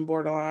 not even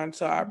borderline.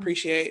 So I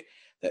appreciate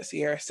that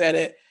Sierra said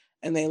it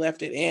and they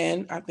left it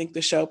in. I think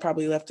the show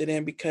probably left it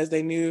in because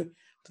they knew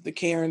that the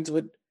Karens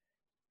would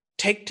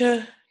take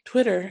to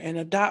Twitter and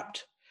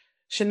adopt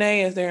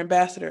Shanae as their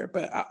ambassador.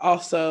 But I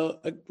also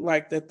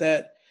like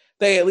that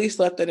they at least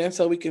left it in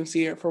so we can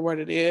see it for what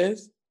it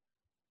is.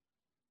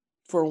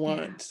 For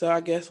one. So I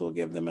guess we'll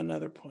give them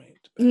another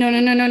point. No.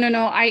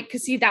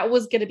 Cause see, that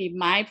was gonna be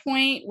my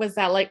point, was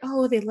that like,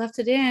 oh, they left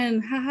it in,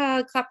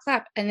 haha,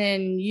 clap. And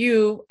then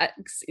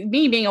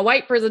me being a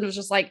white person, was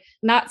just like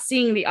not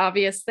seeing the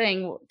obvious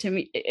thing to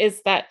me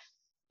is that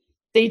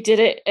they did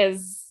it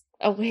as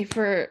a way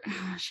for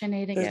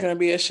Shanae to There's gonna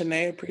be a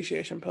Shanae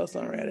appreciation post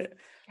on Reddit.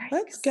 Yikes.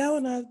 Let's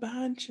galvanize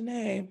behind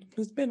Shanae,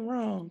 who's been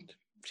wronged.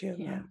 She has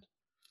not.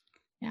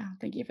 Yeah,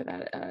 thank you for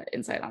that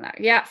insight on that.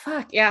 Yeah,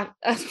 fuck, yeah.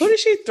 Who did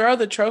she throw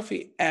the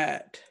trophy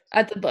at?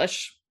 At the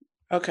bush.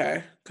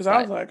 Okay, because I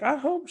was like, I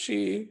hope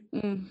she.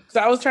 Because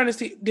I was trying to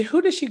see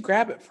who did she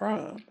grab it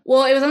from.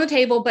 Well, it was on the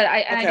table, but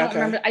I don't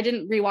remember. I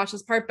didn't rewatch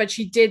this part, but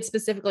she did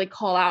specifically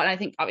call out, and I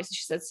think obviously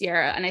she said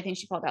Sierra, and I think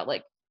she called out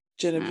like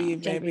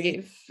Genevieve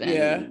maybe,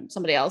 and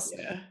somebody else.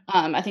 Yeah.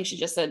 I think she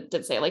just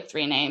did say like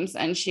 3 names,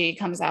 and she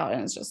comes out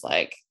and it's just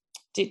like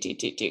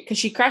because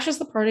she crashes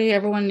the party.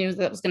 Everyone knew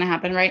that was going to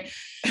happen, right?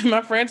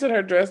 My friend said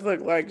her dress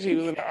looked like she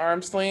was in an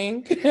arm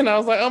sling, and I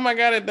was like, oh my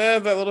god, it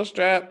does, that little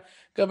strap.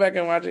 Go back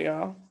and watch it,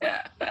 y'all.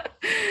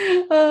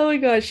 Oh my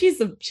god, she's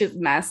a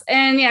mess.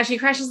 And yeah, she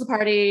crashes the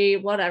party,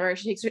 whatever.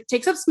 She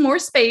takes up some more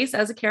space,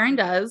 as a Karen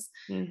does.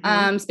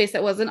 Space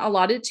that wasn't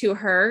allotted to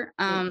her.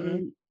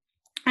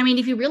 I mean,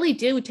 if you really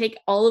do take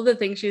all of the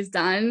things she's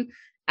done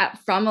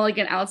from like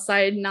an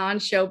outside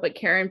non-show but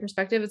Karen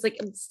perspective, it's like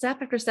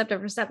step after step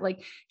after step.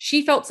 Like,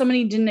 she felt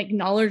somebody didn't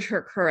acknowledge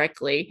her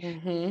correctly.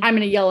 I'm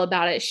gonna yell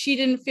about it. She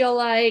didn't feel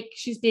like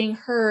she's being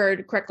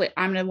heard correctly.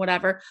 I'm gonna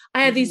whatever.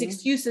 I have these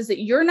excuses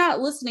that you're not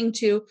listening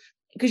to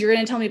because you're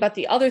gonna tell me about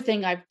the other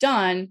thing I've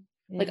done.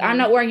 Like, I'm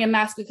not wearing a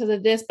mask because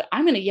of this, but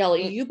I'm gonna yell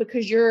at you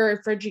because you're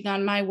infringing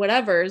on my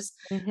whatevers.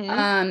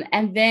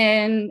 And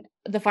then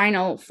the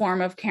final form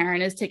of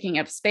Karen is taking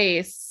up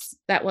space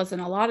that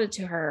wasn't allotted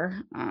to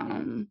her.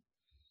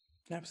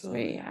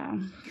 Absolutely. So, yeah.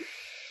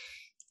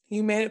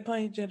 You made it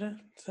plain, Jenna.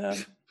 So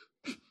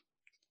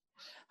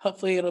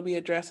hopefully it'll be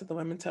addressed at the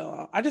Women Tell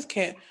All.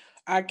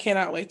 I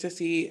cannot wait to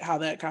see how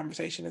that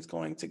conversation is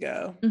going to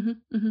go.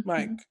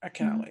 I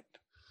cannot wait.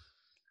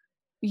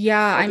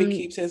 Yeah. I think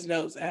he keeps his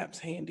notes apps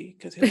handy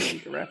because he'll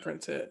need to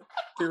reference it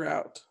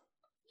throughout.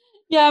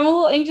 Yeah, I'm a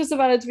little anxious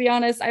about it, to be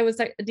honest. I was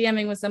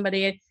DMing with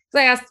somebody because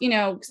I asked,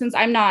 since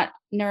I'm not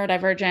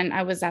neurodivergent,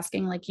 I was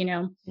asking like,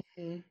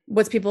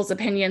 what's people's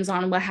opinions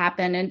on what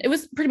happened. And it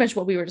was pretty much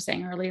what we were just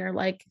saying earlier.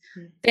 Like,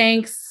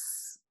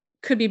 thanks,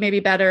 could be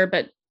maybe better,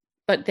 but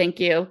thank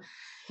you.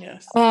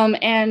 Yes.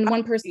 And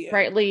one person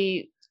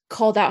rightly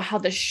called out how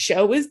the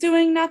show is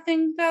doing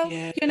nothing though,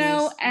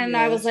 and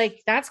I was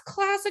like, that's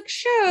classic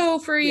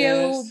show for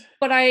you.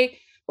 But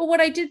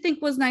what I did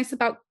think was nice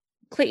about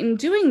Clayton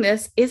doing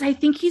this is I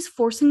think he's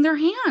forcing their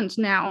hand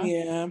now.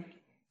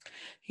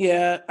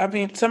 Yeah. I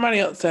mean, somebody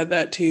else said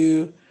that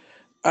too.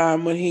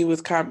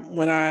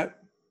 When I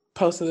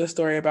posted a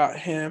story about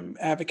him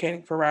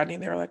advocating for Rodney,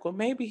 they were like, well,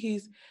 maybe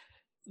he's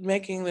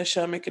making the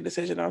show make a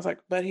decision. I was like,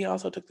 but he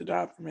also took the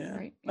job from him.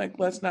 Right. Like,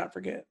 let's not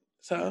forget.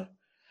 So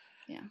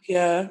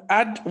yeah,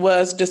 I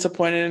was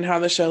disappointed in how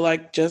the show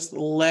like just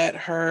let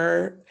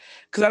her,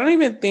 because I don't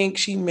even think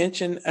she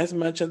mentioned as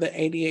much of the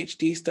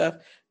ADHD stuff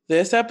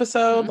this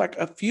episode. Like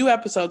a few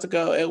episodes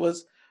ago, it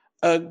was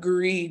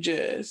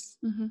egregious.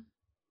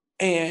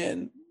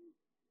 And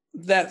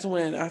that's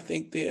when I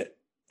think the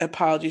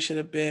apology should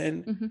have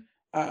been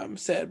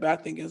said. But I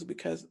think it was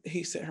because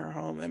he sent her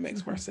home. That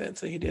makes more sense.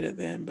 So he did it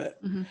then.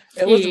 But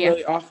it was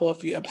really awful a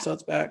few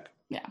episodes back.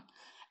 Yeah.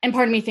 And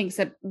part of me thinks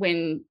that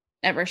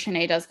whenever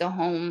Shanae does go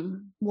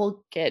home,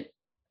 we'll get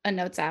a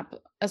notes app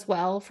as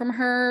well from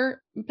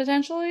her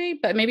potentially,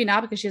 but maybe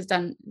not, because she has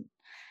done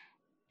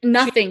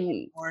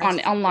nothing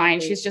online.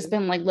 She's just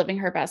been like living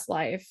her best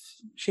life.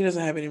 She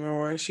doesn't have any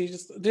more.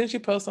 Didn't she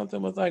post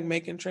something with like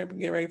making shrimp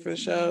and get ready for the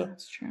show?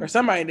 That's true. Or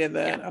somebody did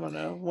that. I don't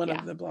know. One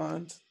of the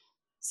blondes.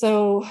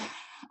 So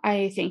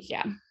I think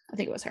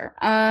it was her.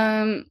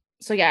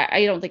 So yeah,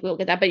 I don't think we'll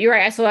get that, but you're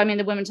right. So I mean,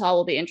 the Women Tell All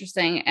will be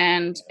interesting,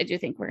 and I do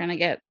think we're gonna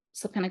get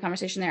some kind of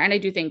conversation there, and I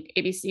do think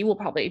ABC will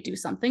probably do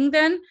something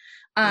then.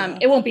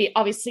 It won't be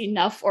obviously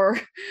enough or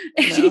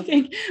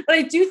anything, but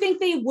I do think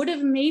they would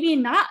have maybe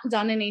not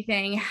done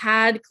anything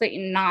had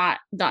Clayton not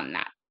done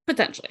that,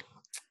 potentially.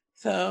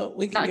 So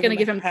we can not going to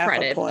give him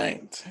credit.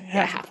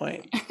 Half a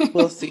point.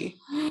 We'll see.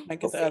 I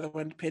get the other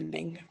one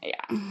pending.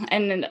 Yeah,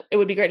 and then it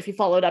would be great if he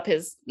followed up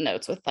his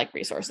notes with like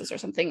resources or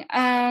something.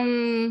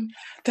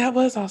 That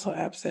was also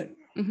absent.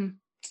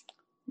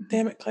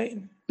 Damn it,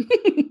 Clayton.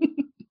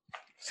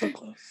 So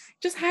close.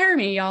 Just hire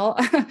me, y'all.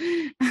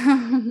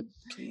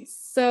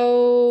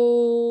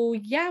 So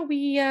yeah,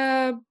 we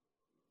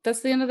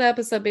that's the end of the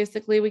episode.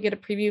 Basically, we get a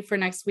preview for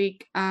next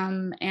week,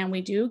 and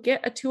we do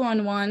get a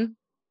 2-on-1.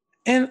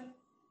 And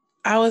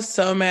I was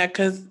so mad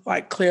because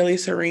like clearly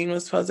Serene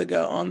was supposed to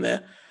go on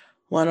the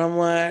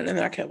 1-on-1, and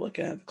then I kept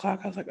looking at the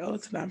clock. I was like, oh,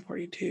 it's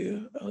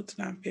 9:42. Oh, it's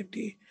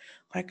 9:50.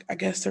 Like, I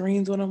guess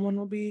Serene's 1-on-1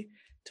 will be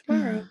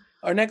tomorrow.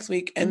 Or next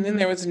week. And then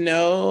there was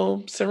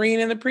no Serene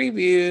in the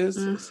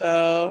previews.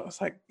 So I was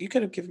like, you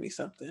could have given me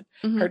something.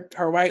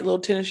 Her white little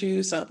tennis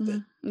shoes,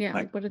 something. Yeah.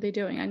 Like, what are they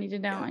doing? I need to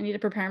know. Yeah. I need to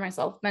prepare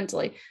myself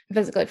mentally and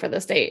physically for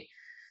this date.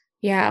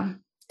 Yeah.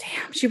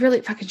 Damn. She really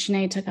fucking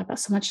Shanae took up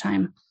so much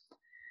time.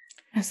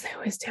 As they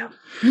always do.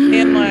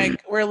 And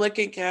like, we're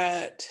looking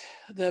at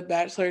the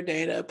Bachelor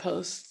data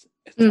posts.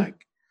 It's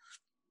like,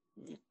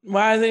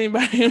 why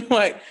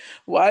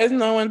is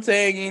no one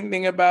saying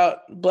anything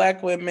about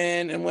Black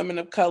women and women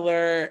of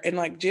color? And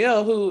like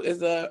Jill, who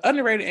is a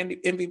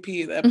underrated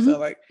MVP of the episode,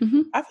 like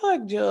I feel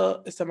like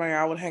Jill is somebody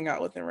I would hang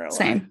out with in real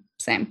life.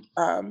 Same.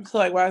 So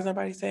like, why is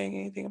nobody saying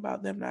anything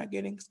about them not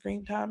getting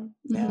screen time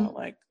now?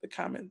 Like the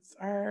comments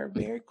are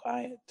very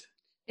quiet.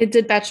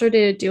 Did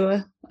Bachelor do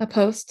a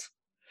post?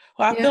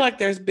 Well, I feel like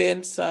there's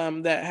been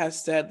some that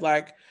has said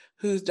like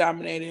who's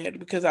dominated,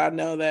 because I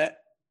know that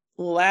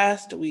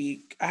last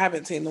week, I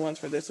haven't seen the ones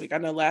for this week. I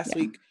know last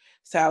week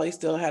Sally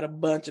still had a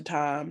bunch of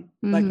time,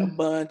 like a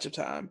bunch of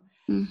time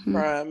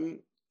from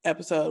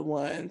episode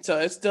 1. So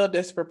it's still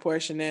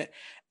disproportionate.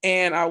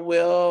 And I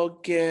will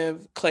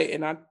give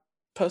Clayton, I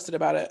posted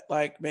about it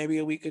like maybe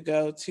a week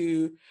ago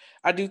too.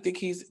 I do think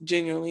he's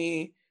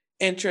genuinely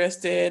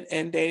interested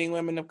in dating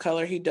women of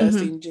color. He does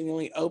seem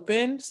genuinely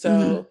open.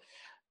 So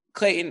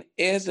Clayton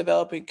is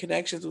developing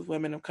connections with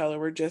women of color.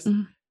 We're just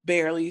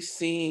barely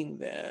seeing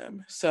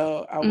them.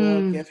 So I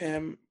will give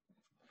him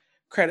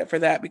credit for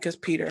that, because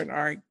Peter and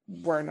Ari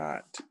were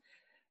not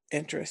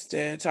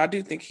interested. So I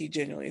do think he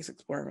genuinely is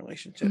exploring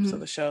relationships. So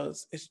the show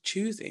is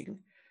choosing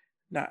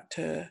not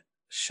to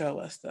show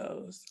us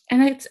those.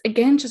 And it's,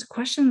 again, just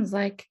questions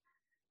like,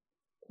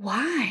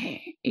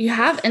 why you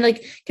have, and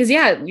like, because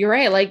you're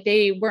right, like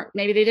they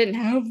didn't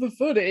have the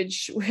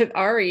footage with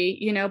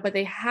Ari, but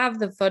they have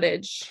the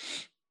footage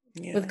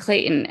with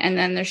Clayton, and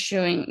then they're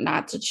showing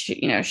not to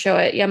show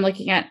it. I'm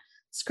looking at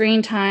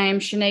screen time.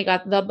 Shanae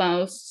got the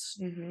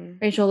most.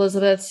 Rachel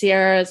Elizabeth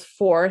Sierra is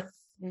 4th.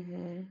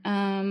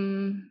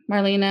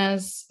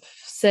 Marlena's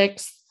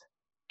 6th.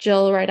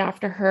 Jill right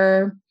after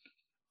her.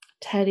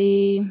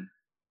 Teddy.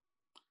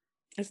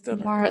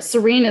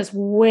 Serena's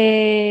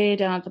way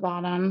down at the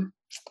bottom.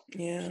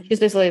 She's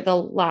basically the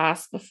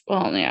last.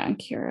 And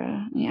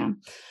Kira.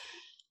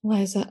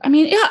 Eliza. I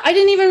mean, I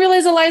didn't even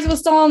realize Eliza was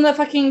still on the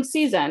fucking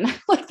season.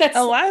 Like, that's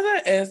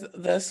Eliza is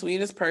the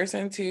sweetest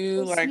person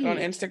too. So like sweet. On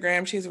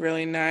Instagram, she's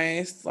really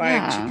nice.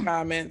 Like she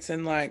comments,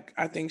 and like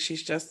I think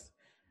she's just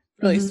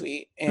really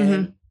sweet.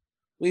 And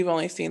we've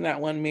only seen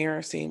that one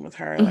mirror scene with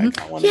her. Like,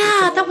 I want to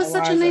that was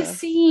Eliza. Such a nice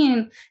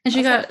scene. And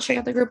she got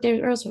the group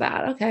David Rose for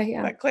that. Okay,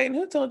 Like, Clayton,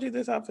 who told you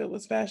this outfit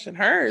was fashion?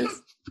 Hers.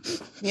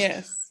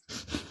 Yes.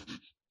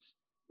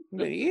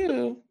 But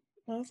you,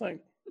 I was like,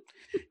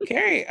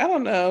 Carrie, I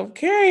don't know.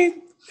 Carrie,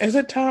 is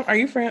it Tom? Are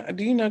you friend?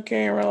 Do you know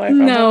Carrie in real life?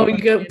 No, you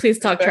go. Please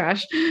talk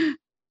trash.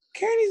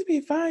 Carrie needs to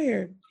be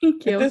fired.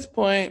 Thank you. At this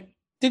point,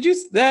 did you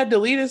that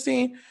deleted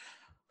scene?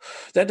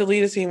 That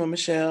deleted scene with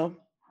Michelle.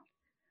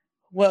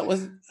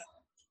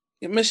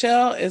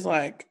 Michelle is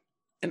like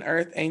an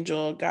earth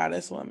angel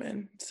goddess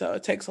woman, so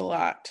it takes a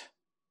lot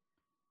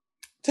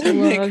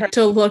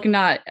to look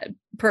not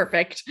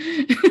perfect.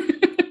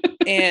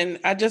 And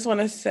I just want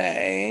to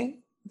say,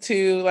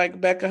 to like,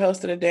 Becca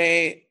hosted a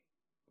date,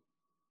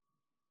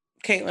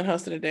 Caitlin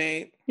hosted a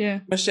date,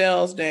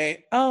 Michelle's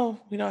date. Oh,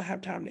 we don't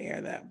have time to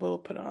air that. We'll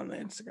put it on the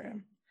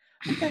Instagram.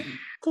 Okay,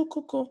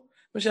 cool.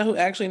 Michelle, who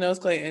actually knows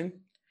Clayton.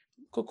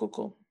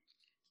 Cool.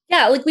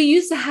 Yeah, like we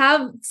used to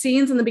have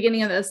scenes in the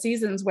beginning of the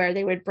seasons where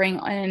they would bring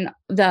in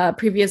the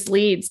previous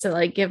leads to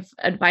like give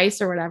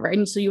advice or whatever.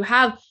 And so you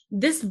have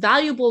this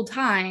valuable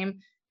time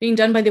being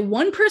done by the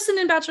one person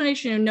in Bachelor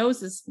Nation who knows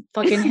this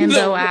fucking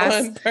himbo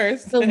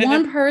ass. The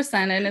one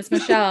person, and it's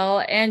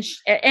Michelle.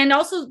 And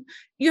also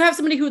you have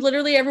somebody who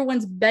literally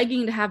everyone's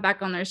begging to have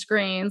back on their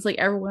screens. Like,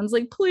 everyone's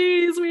like,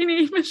 please, we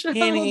need Michelle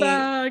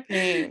back.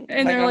 And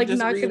they're like,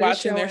 not going to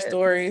show their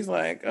stories.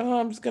 Like, oh,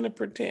 I'm just going to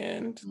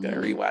pretend. Just going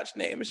to rewatch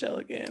Nate and Michelle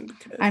again.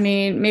 Because I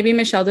mean, maybe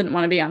Michelle didn't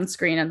want to be on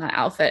screen in that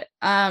outfit.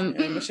 And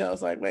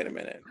Michelle's like, wait a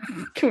minute.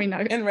 Can we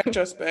not? In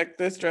retrospect,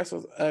 this dress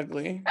was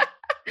ugly.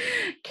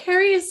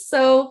 Carrie is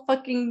so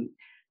fucking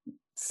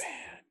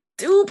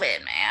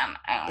stupid, man.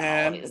 I don't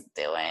know what he's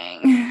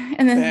doing.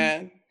 And then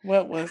bad.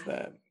 What was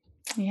that?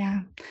 Yeah.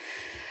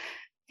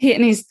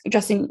 He's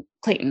dressing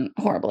Clayton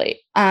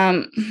horribly.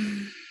 I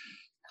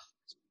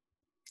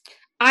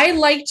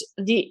liked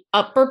the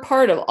upper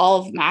part of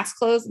all of Matt's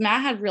clothes.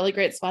 Matt had really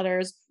great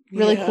sweaters,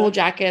 really cool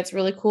jackets,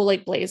 really cool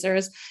like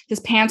blazers. His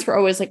pants were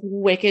always like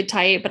wicked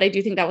tight, but I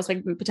do think that was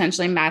like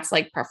potentially Matt's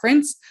like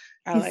preference.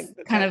 I like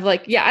kind of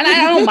like, and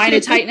I don't mind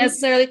it tight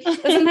necessarily, but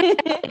sometimes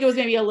I think it was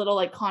maybe a little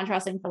like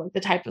contrasting for like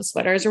the type of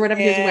sweaters or whatever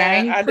he was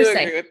wearing. I do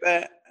agree with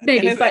that.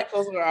 Maybe, and his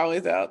ankles were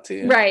always out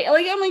too. Right.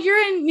 Like, I'm like, you're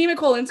in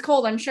Nemacolin, it's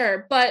cold, I'm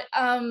sure. But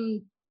at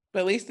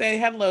least they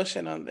had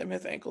lotion on them.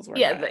 His ankles were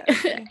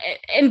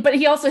but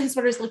he also, his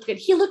sweaters looked good.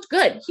 He looked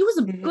good. He was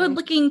a good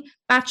looking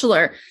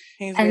bachelor.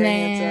 He's and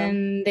then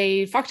handsome.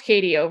 They fucked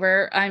Katie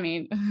over. I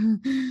mean,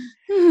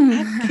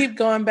 I keep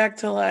going back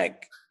to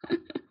like,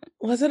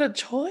 was it a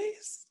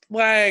choice?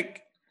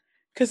 Like,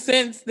 because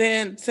since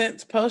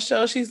post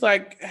show, she's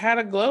like had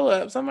a glow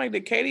up. So I'm like,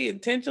 did Katie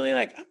intentionally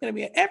like, I'm gonna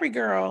be an every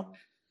girl,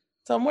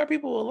 so more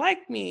people will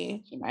like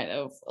me? She might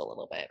have a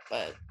little bit,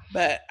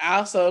 but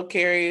also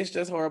Carrie is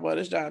just horrible at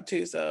his job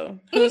too. So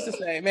who's to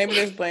say? Maybe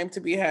there's blame to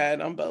be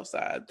had on both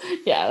sides.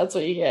 Yeah, that's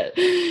what you get.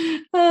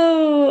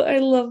 Oh, I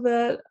love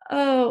that.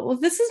 Oh, well,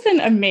 this has been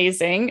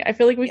amazing. I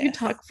feel like we could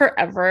talk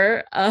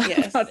forever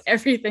about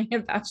everything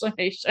in Bachelor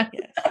Nation.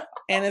 Yes.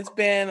 And it's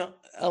been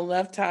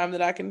enough time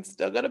that I can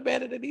still go to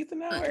bed at a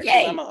decent hour.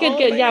 Yay, good.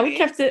 Lady. Yeah, we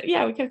kept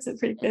it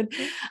pretty good.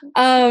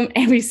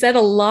 And we said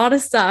a lot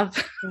of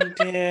stuff.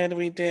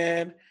 We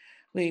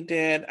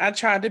did. I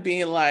tried to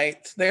be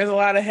light. There's a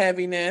lot of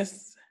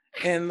heaviness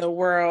in the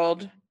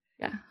world.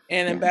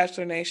 and in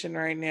Bachelor Nation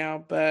right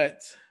now,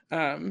 but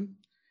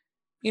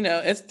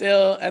it's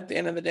still at the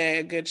end of the day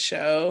a good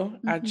show.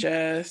 I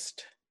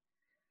just,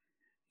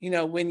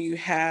 when you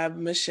have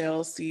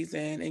Michelle's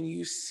season and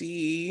you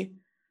see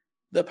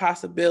the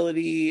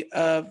possibility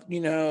of,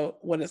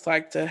 what it's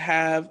like to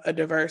have a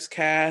diverse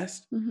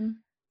cast and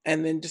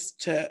then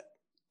just to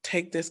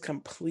take this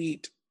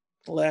complete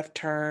left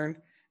turn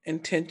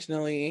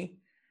intentionally,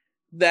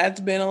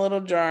 that's been a little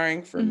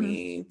jarring for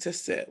me to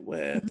sit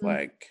with.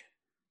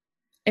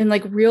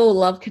 And real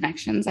love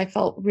connections. I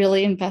felt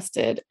really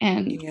invested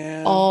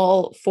in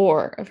all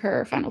 4 of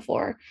her final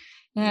 4.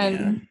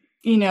 And,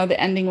 the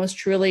ending was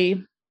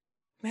truly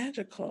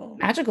magical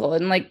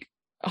and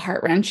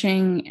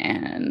heart-wrenching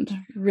and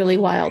really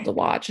wild to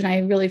watch. And I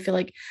really feel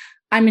like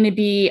I'm going to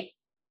be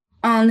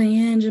on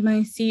the edge of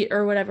my seat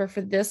or whatever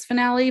for this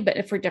finale,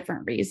 but for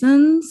different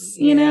reasons,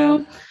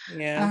 So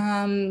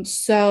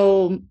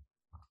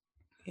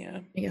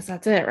I guess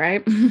that's it,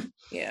 right?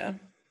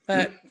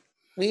 But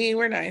we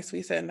were nice.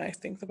 We said nice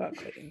things about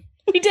Clayton.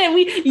 We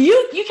did.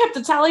 You kept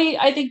a tally.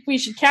 I think we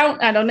should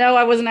count. I don't know.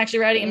 I wasn't actually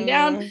writing him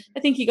down. I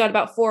think he got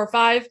about 4 or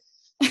 5.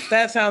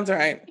 That sounds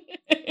right.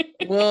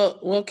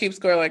 We'll keep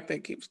score like they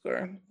keep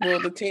score. Well,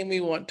 the team we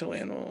want to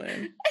win will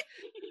win.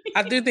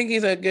 I do think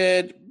he's a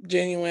good,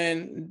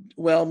 genuine,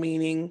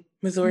 well-meaning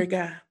Missouri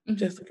guy,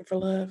 just looking for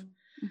love.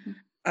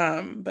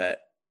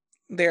 But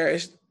there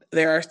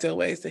are still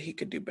ways that he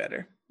could do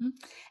better.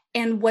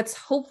 And what's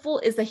hopeful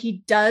is that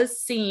he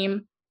does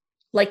seem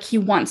like he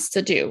wants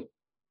to do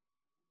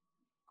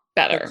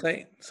better.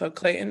 So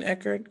Clayton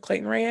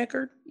Ray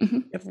Eckerd,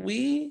 if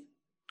we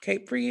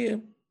cape for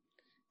you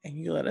and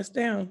you let us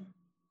down,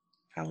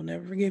 I will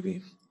never forgive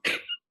you.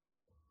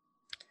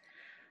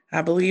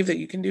 I believe that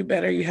you can do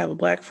better. You have a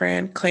Black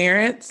friend,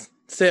 Clarence.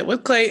 Sit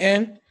with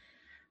Clayton.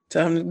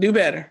 Tell him to do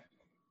better.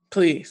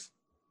 Please.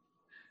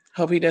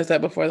 Hope he does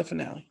that before the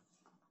finale.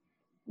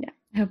 Yeah.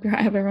 I hope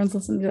everyone's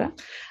listening to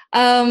that.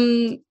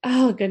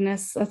 Oh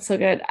goodness. That's so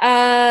good.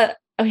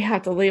 We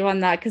have to leave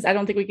on that because I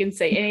don't think we can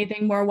say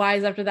anything more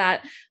wise after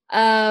that.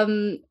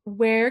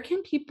 Where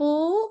can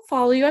people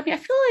follow you? I mean, I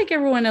feel like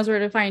everyone knows where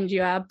to find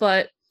you at,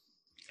 but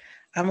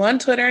I'm on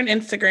Twitter and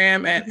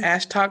Instagram at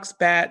Ash Talks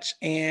Batch,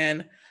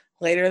 and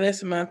later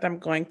this month, I'm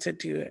going to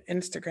do an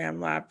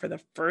Instagram live for the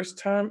first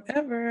time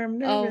ever. I'm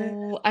nervous.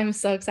 Oh, I'm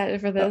so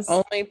excited for this.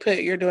 So only put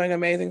 "You're doing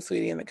amazing,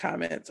 sweetie" in the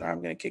comments, or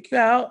I'm going to kick you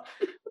out.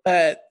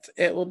 But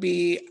it will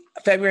be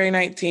February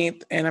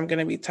 19th, and I'm going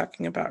to be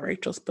talking about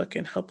Rachel's book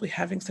and hopefully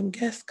having some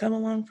guests come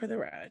along for the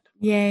ride.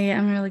 Yay,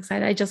 I'm really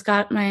excited. I just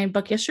got my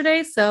book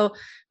yesterday, so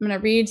I'm going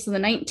to read. So the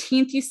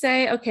 19th, you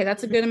say? Okay,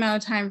 that's a good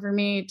amount of time for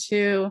me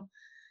to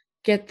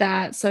get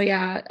that. So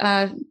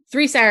yeah,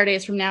 3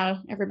 Saturdays from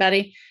now,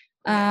 everybody.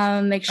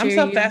 Make sure. I'm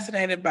so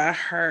fascinated by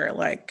her,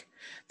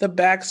 the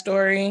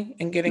backstory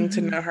and getting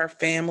to know her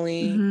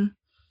family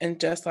and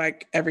just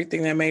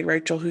everything that made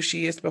Rachel who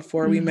she is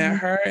before we met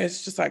her.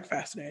 It's just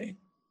fascinating.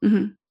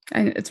 And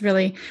it's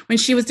really, when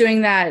she was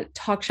doing that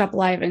Talk Shop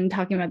Live and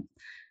talking about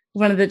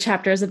one of the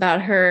chapters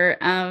about her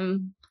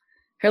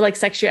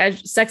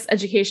sex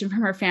education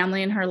from her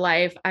family and her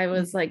life, I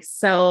was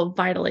so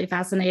vitally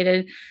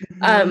fascinated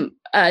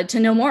to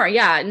know more.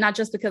 Yeah. Not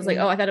just because I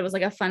thought it was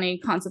a funny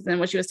concept in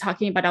what she was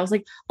talking about. I was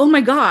like, oh my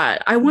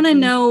God, I want to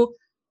know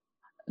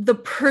the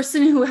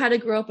person who had to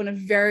grow up in a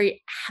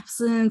very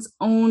abstinence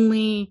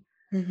only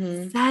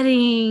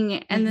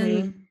setting and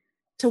then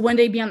to one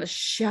day be on the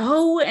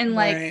show and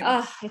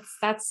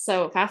that's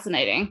so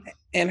fascinating.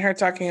 And her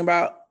talking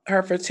about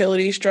her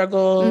fertility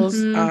struggles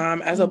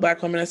as a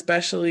Black woman,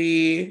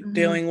 especially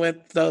dealing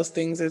with those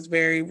things is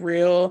very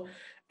real.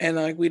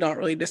 And we don't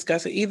really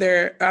discuss it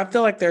either. I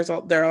feel like there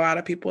are a lot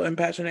of people in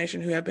Bachelor Nation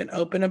who have been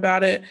open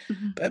about it,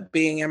 but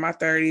being in my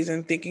 30s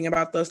and thinking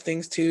about those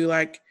things too,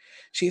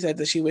 she said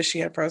that she wished she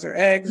had froze her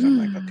eggs.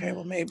 And I'm okay,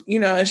 well maybe,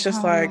 it's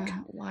just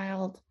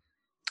wild.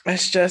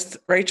 It's just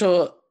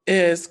Rachel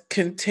is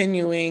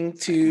continuing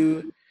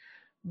to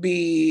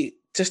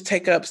just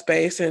take up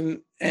space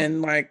and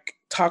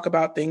talk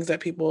about things that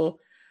people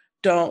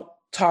don't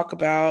talk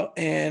about.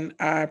 And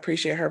I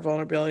appreciate her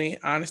vulnerability,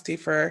 honesty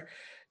for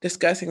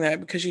discussing that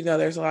because,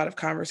 there's a lot of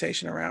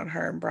conversation around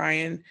her and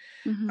Brian.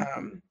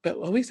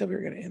 But we said we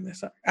were going to end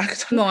this up.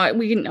 No,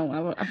 we can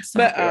know. I'm so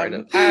but I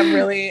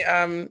really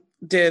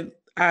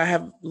I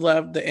have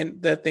loved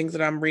the things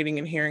that I'm reading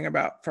and hearing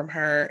about from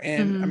her,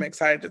 and I'm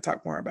excited to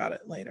talk more about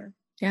it later.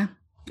 Yeah.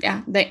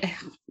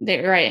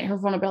 They're right. Her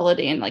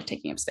vulnerability and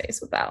taking up space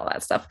with all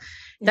that stuff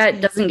that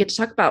doesn't get to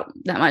talk about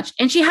that much.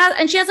 And she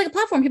has a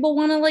platform. People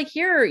want to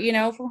hear,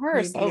 from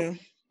her.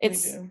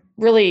 It's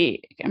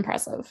really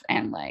impressive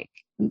and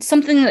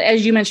something that,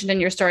 as you mentioned in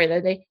your story the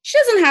other day, she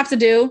doesn't have to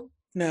do.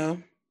 No.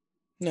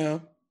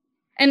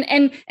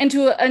 And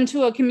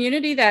to a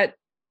community that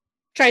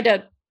tried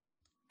to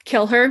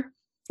kill her,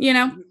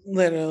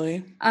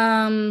 literally.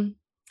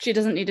 She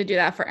doesn't need to do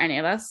that for any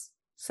of us.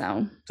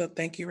 So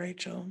thank you,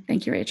 Rachel.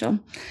 Thank you, Rachel.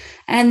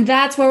 And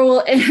that's where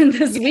we'll end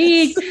this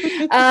week.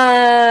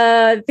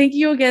 Thank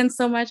you again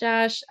so much,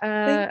 Ash.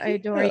 I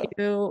adore you.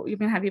 We're going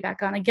to have you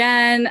back on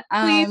again.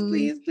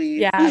 Please.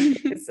 Yeah,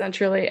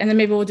 truly. And then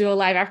maybe we'll do a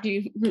live after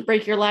you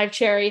break your live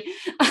cherry.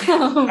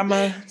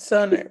 I'm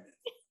so nervous.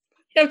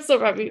 I'm so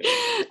happy.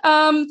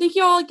 Thank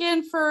you all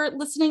again for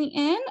listening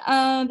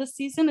in this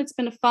season. It's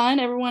been fun.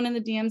 Everyone in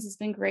the DMs has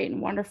been great and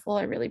wonderful.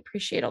 I really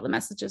appreciate all the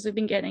messages we've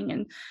been getting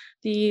and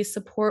the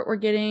support we're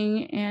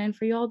getting, and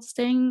for you all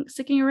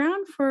sticking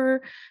around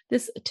for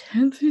this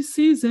 10th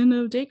season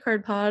of Date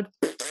Card Pod.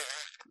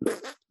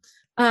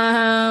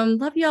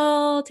 Love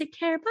y'all. Take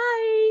care.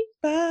 Bye.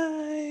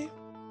 Bye.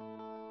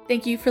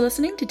 Thank you for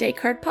listening to Date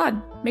Card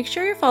Pod. Make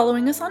sure you're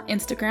following us on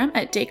Instagram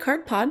at Date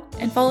Card Pod,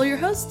 and follow your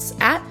hosts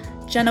at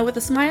Jenna with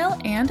a Smile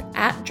and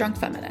at Drunk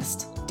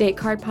Feminist. Date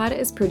Card Pod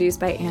is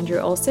produced by Andrew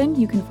Olson.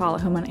 You can follow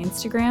him on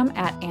Instagram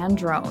at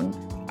Androne.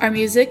 Our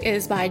music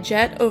is by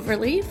Jet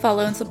Overly.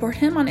 Follow and support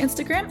him on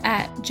Instagram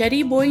at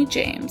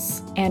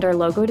JettyBoyJames. And our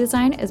logo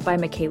design is by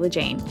Michaela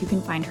Jane. You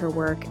can find her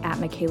work at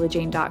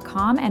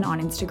michaelajane.com and on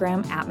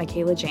Instagram at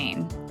Michaela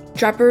Jane.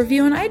 Drop a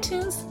review on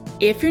iTunes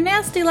if you're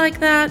nasty like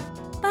that.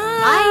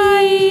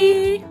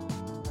 Bye!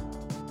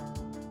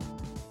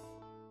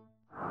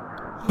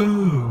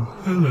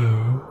 Oh,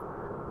 hello.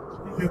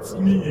 It's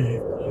me,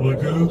 the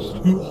ghost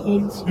who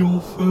haunts your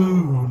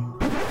phone.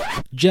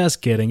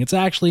 Just kidding, it's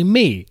actually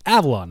me,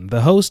 Avalon,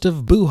 the host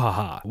of Boo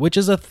Haha, which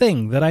is a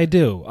thing that I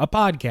do, a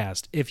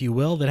podcast, if you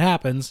will, that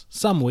happens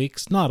some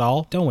weeks, not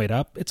all. Don't wait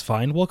up, it's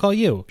fine, we'll call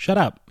you. Shut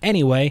up.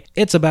 Anyway,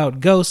 it's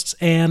about ghosts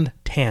and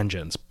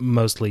tangents,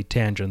 mostly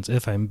tangents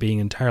if I'm being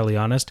entirely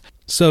honest.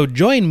 So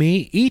join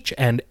me each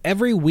and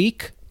every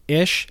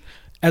week-ish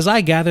as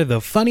I gather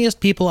the funniest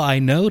people I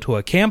know to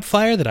a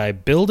campfire that I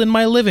build in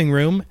my living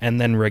room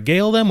and then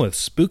regale them with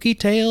spooky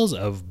tales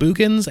of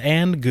bookins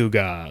and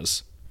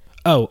gewgaws.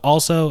 Oh,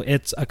 also,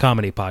 it's a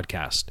comedy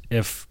podcast,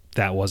 if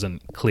that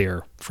wasn't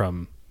clear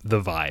from the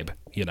vibe,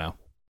 you know.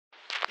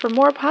 For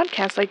more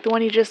podcasts like the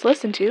one you just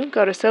listened to,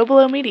 go to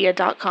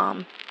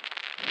SoBelowMedia.com.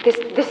 This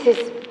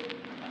is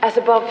As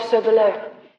Above, So Below.